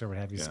aspects or what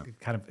have you. Yeah.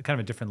 Kind of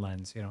a different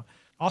lens,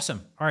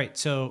 Awesome. All right.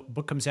 So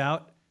book comes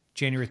out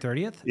January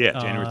 30th. Yeah,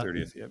 January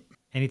 30th. Yep.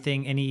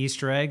 Any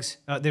Easter eggs?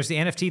 There's the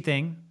NFT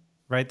thing,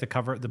 right? The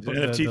cover, the book.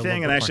 The NFT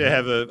thing. And actually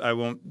I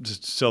won't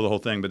just sell the whole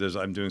thing, but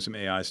I'm doing some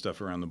AI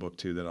stuff around the book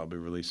too that I'll be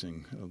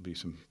releasing. It'll be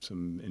some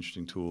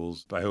interesting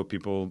tools. I hope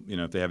people,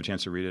 if they have a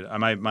chance to read it.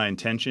 My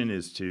intention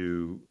is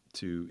to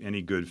to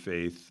any good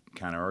faith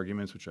counter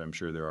arguments, which I'm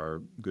sure there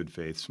are good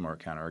faith, smart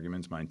counter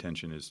arguments. My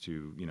intention is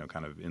to,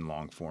 kind of in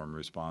long form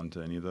respond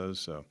to any of those.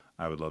 So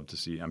I would love to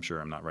see. I'm sure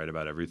I'm not right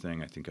about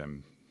everything. I think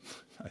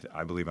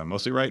I believe I'm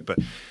mostly right, but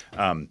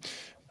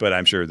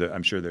I'm sure there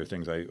are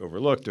things I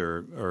overlooked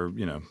or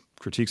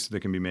critiques that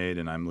can be made,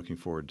 and I'm looking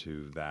forward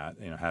to that.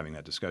 Having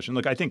that discussion.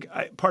 Look, I think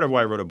part of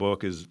why I wrote a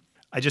book is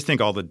I just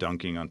think all the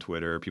dunking on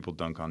Twitter, people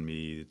dunk on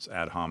me. It's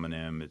ad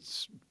hominem.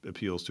 It's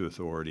appeals to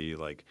authority.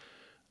 Like,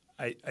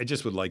 I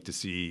just would like to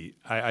see.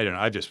 I don't know.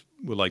 I just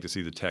would like to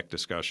see the tech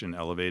discussion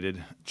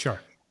elevated. Sure.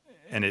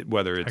 And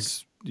whether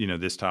it's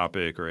this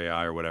topic or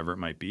AI or whatever it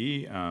might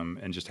be,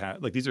 and just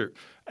have these are.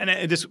 And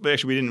this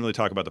actually we didn't really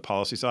talk about the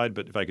policy side,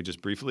 but if I could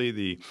just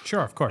briefly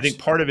Sure, of course. I think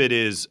part of it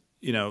is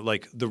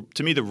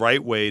to me the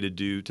right way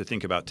to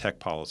think about tech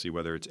policy,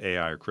 whether it's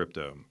AI or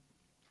crypto,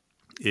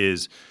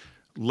 is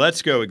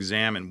let's go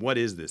examine what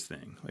is this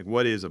thing? Like,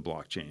 what is a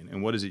blockchain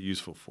and what is it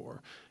useful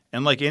for?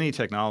 And like any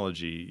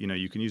technology,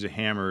 you can use a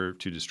hammer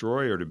to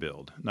destroy or to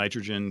build.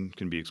 Nitrogen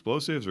can be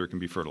explosives or it can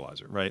be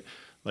fertilizer, right?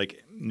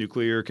 Like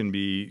nuclear can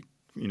be,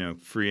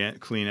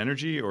 clean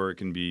energy or it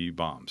can be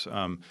bombs.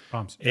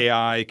 Bombs.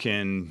 AI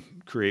can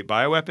create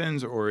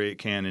bioweapons or it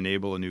can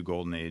enable a new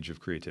golden age of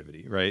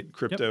creativity, right?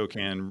 Crypto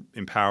can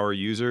empower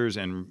users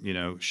and,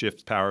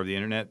 shift power of the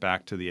internet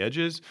back to the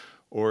edges,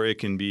 or it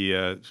can be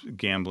a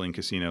gambling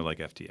casino like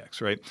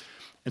FTX, right?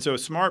 And so a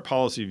smart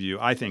policy view,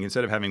 I think,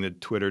 instead of having the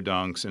Twitter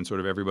dunks and sort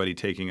of everybody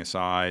taking a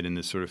side in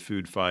this sort of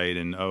food fight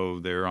and,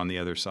 they're on the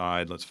other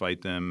side, let's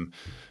fight them.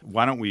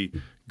 Why don't we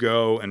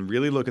go and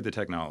really look at the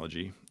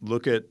technology,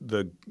 look at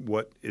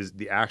what is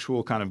the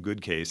actual kind of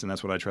good case, and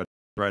that's what I try to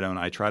write on.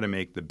 I try to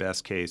make the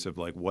best case of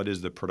like what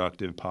is the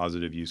productive,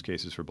 positive use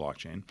cases for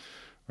blockchain.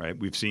 Right,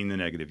 we've seen the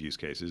negative use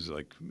cases,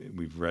 like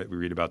we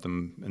read about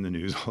them in the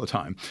news all the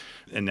time,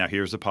 and now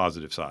here's the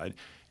positive side.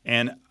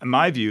 And in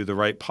my view, the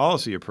right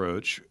policy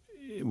approach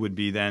would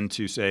be then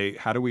to say,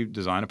 how do we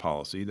design a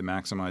policy that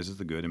maximizes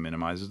the good and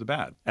minimizes the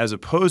bad, as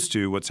opposed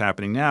to what's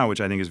happening now, which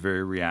I think is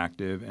very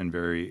reactive and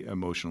very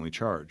emotionally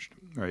charged.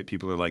 Right,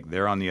 people are like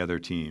they're on the other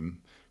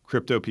team,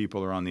 crypto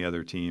people are on the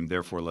other team,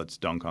 therefore let's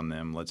dunk on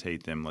them, let's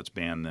hate them, let's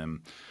ban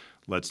them,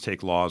 let's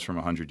take laws from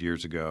 100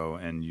 years ago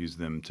and use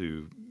them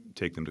to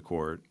take them to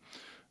court,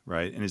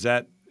 right? And is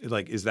that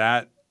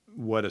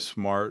what a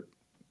smart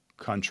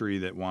country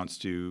that wants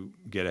to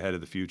get ahead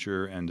of the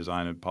future and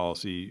design a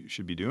policy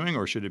should be doing,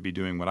 or should it be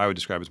doing what I would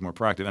describe as more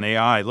proactive? And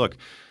AI, look,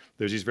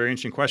 there's these very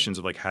interesting questions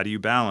of like, how do you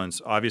balance?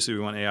 Obviously,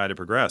 we want AI to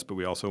progress, but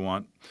we also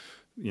want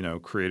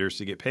creators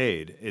to get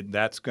paid.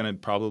 That's going to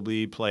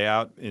probably play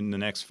out in the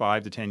next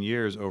 5 to 10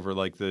 years over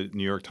like the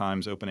New York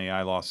Times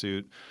OpenAI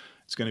lawsuit.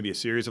 It's going to be a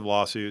series of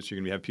lawsuits. You're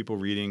going to have people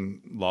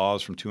reading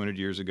laws from 200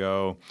 years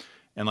ago.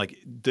 And like,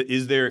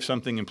 is there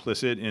something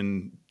implicit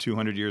in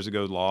 200 years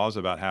ago laws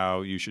about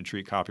how you should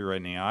treat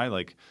copyright in AI?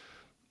 Like,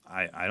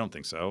 I don't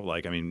think so.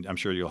 Like, I mean, I'm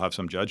sure you'll have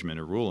some judgment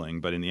or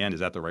ruling, but in the end, is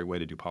that the right way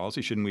to do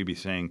policy? Shouldn't we be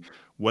saying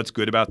what's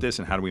good about this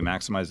and how do we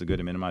maximize the good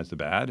and minimize the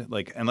bad?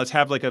 Like, and let's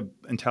have like a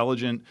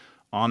intelligent,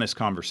 honest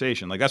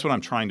conversation. Like, that's what I'm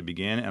trying to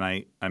begin,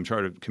 and I'm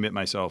trying to commit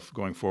myself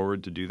going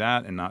forward to do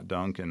that and not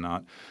dunk and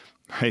not.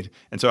 Right.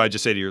 And so I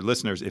just say to your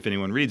listeners, if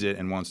anyone reads it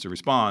and wants to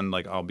respond,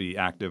 like I'll be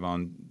active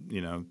on,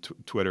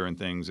 Twitter and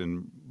things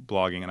and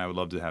blogging, and I would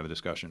love to have a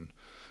discussion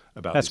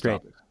about That's these great.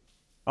 topics.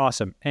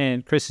 Awesome.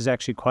 And Chris is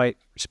actually quite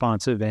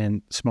responsive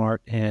and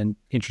smart and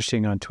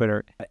interesting on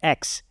Twitter.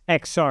 X.com,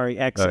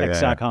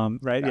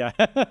 right? Yeah.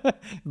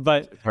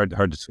 But hard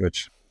to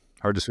switch.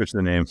 Hard to switch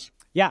the names.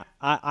 Yeah,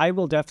 I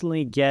will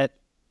definitely get,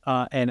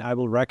 and I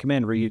will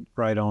recommend Read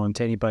Right On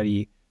to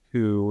anybody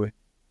who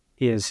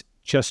is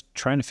just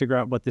trying to figure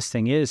out what this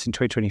thing is in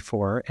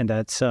 2024, and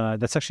that's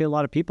actually a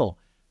lot of people.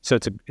 So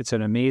it's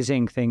an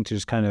amazing thing to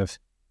just kind of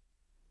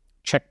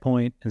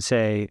checkpoint and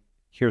say,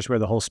 here's where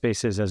the whole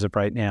space is as of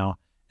right now.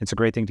 It's a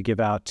great thing to give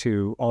out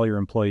to all your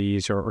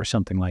employees or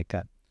something like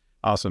that.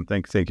 Awesome.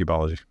 Thank you,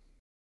 Balaji.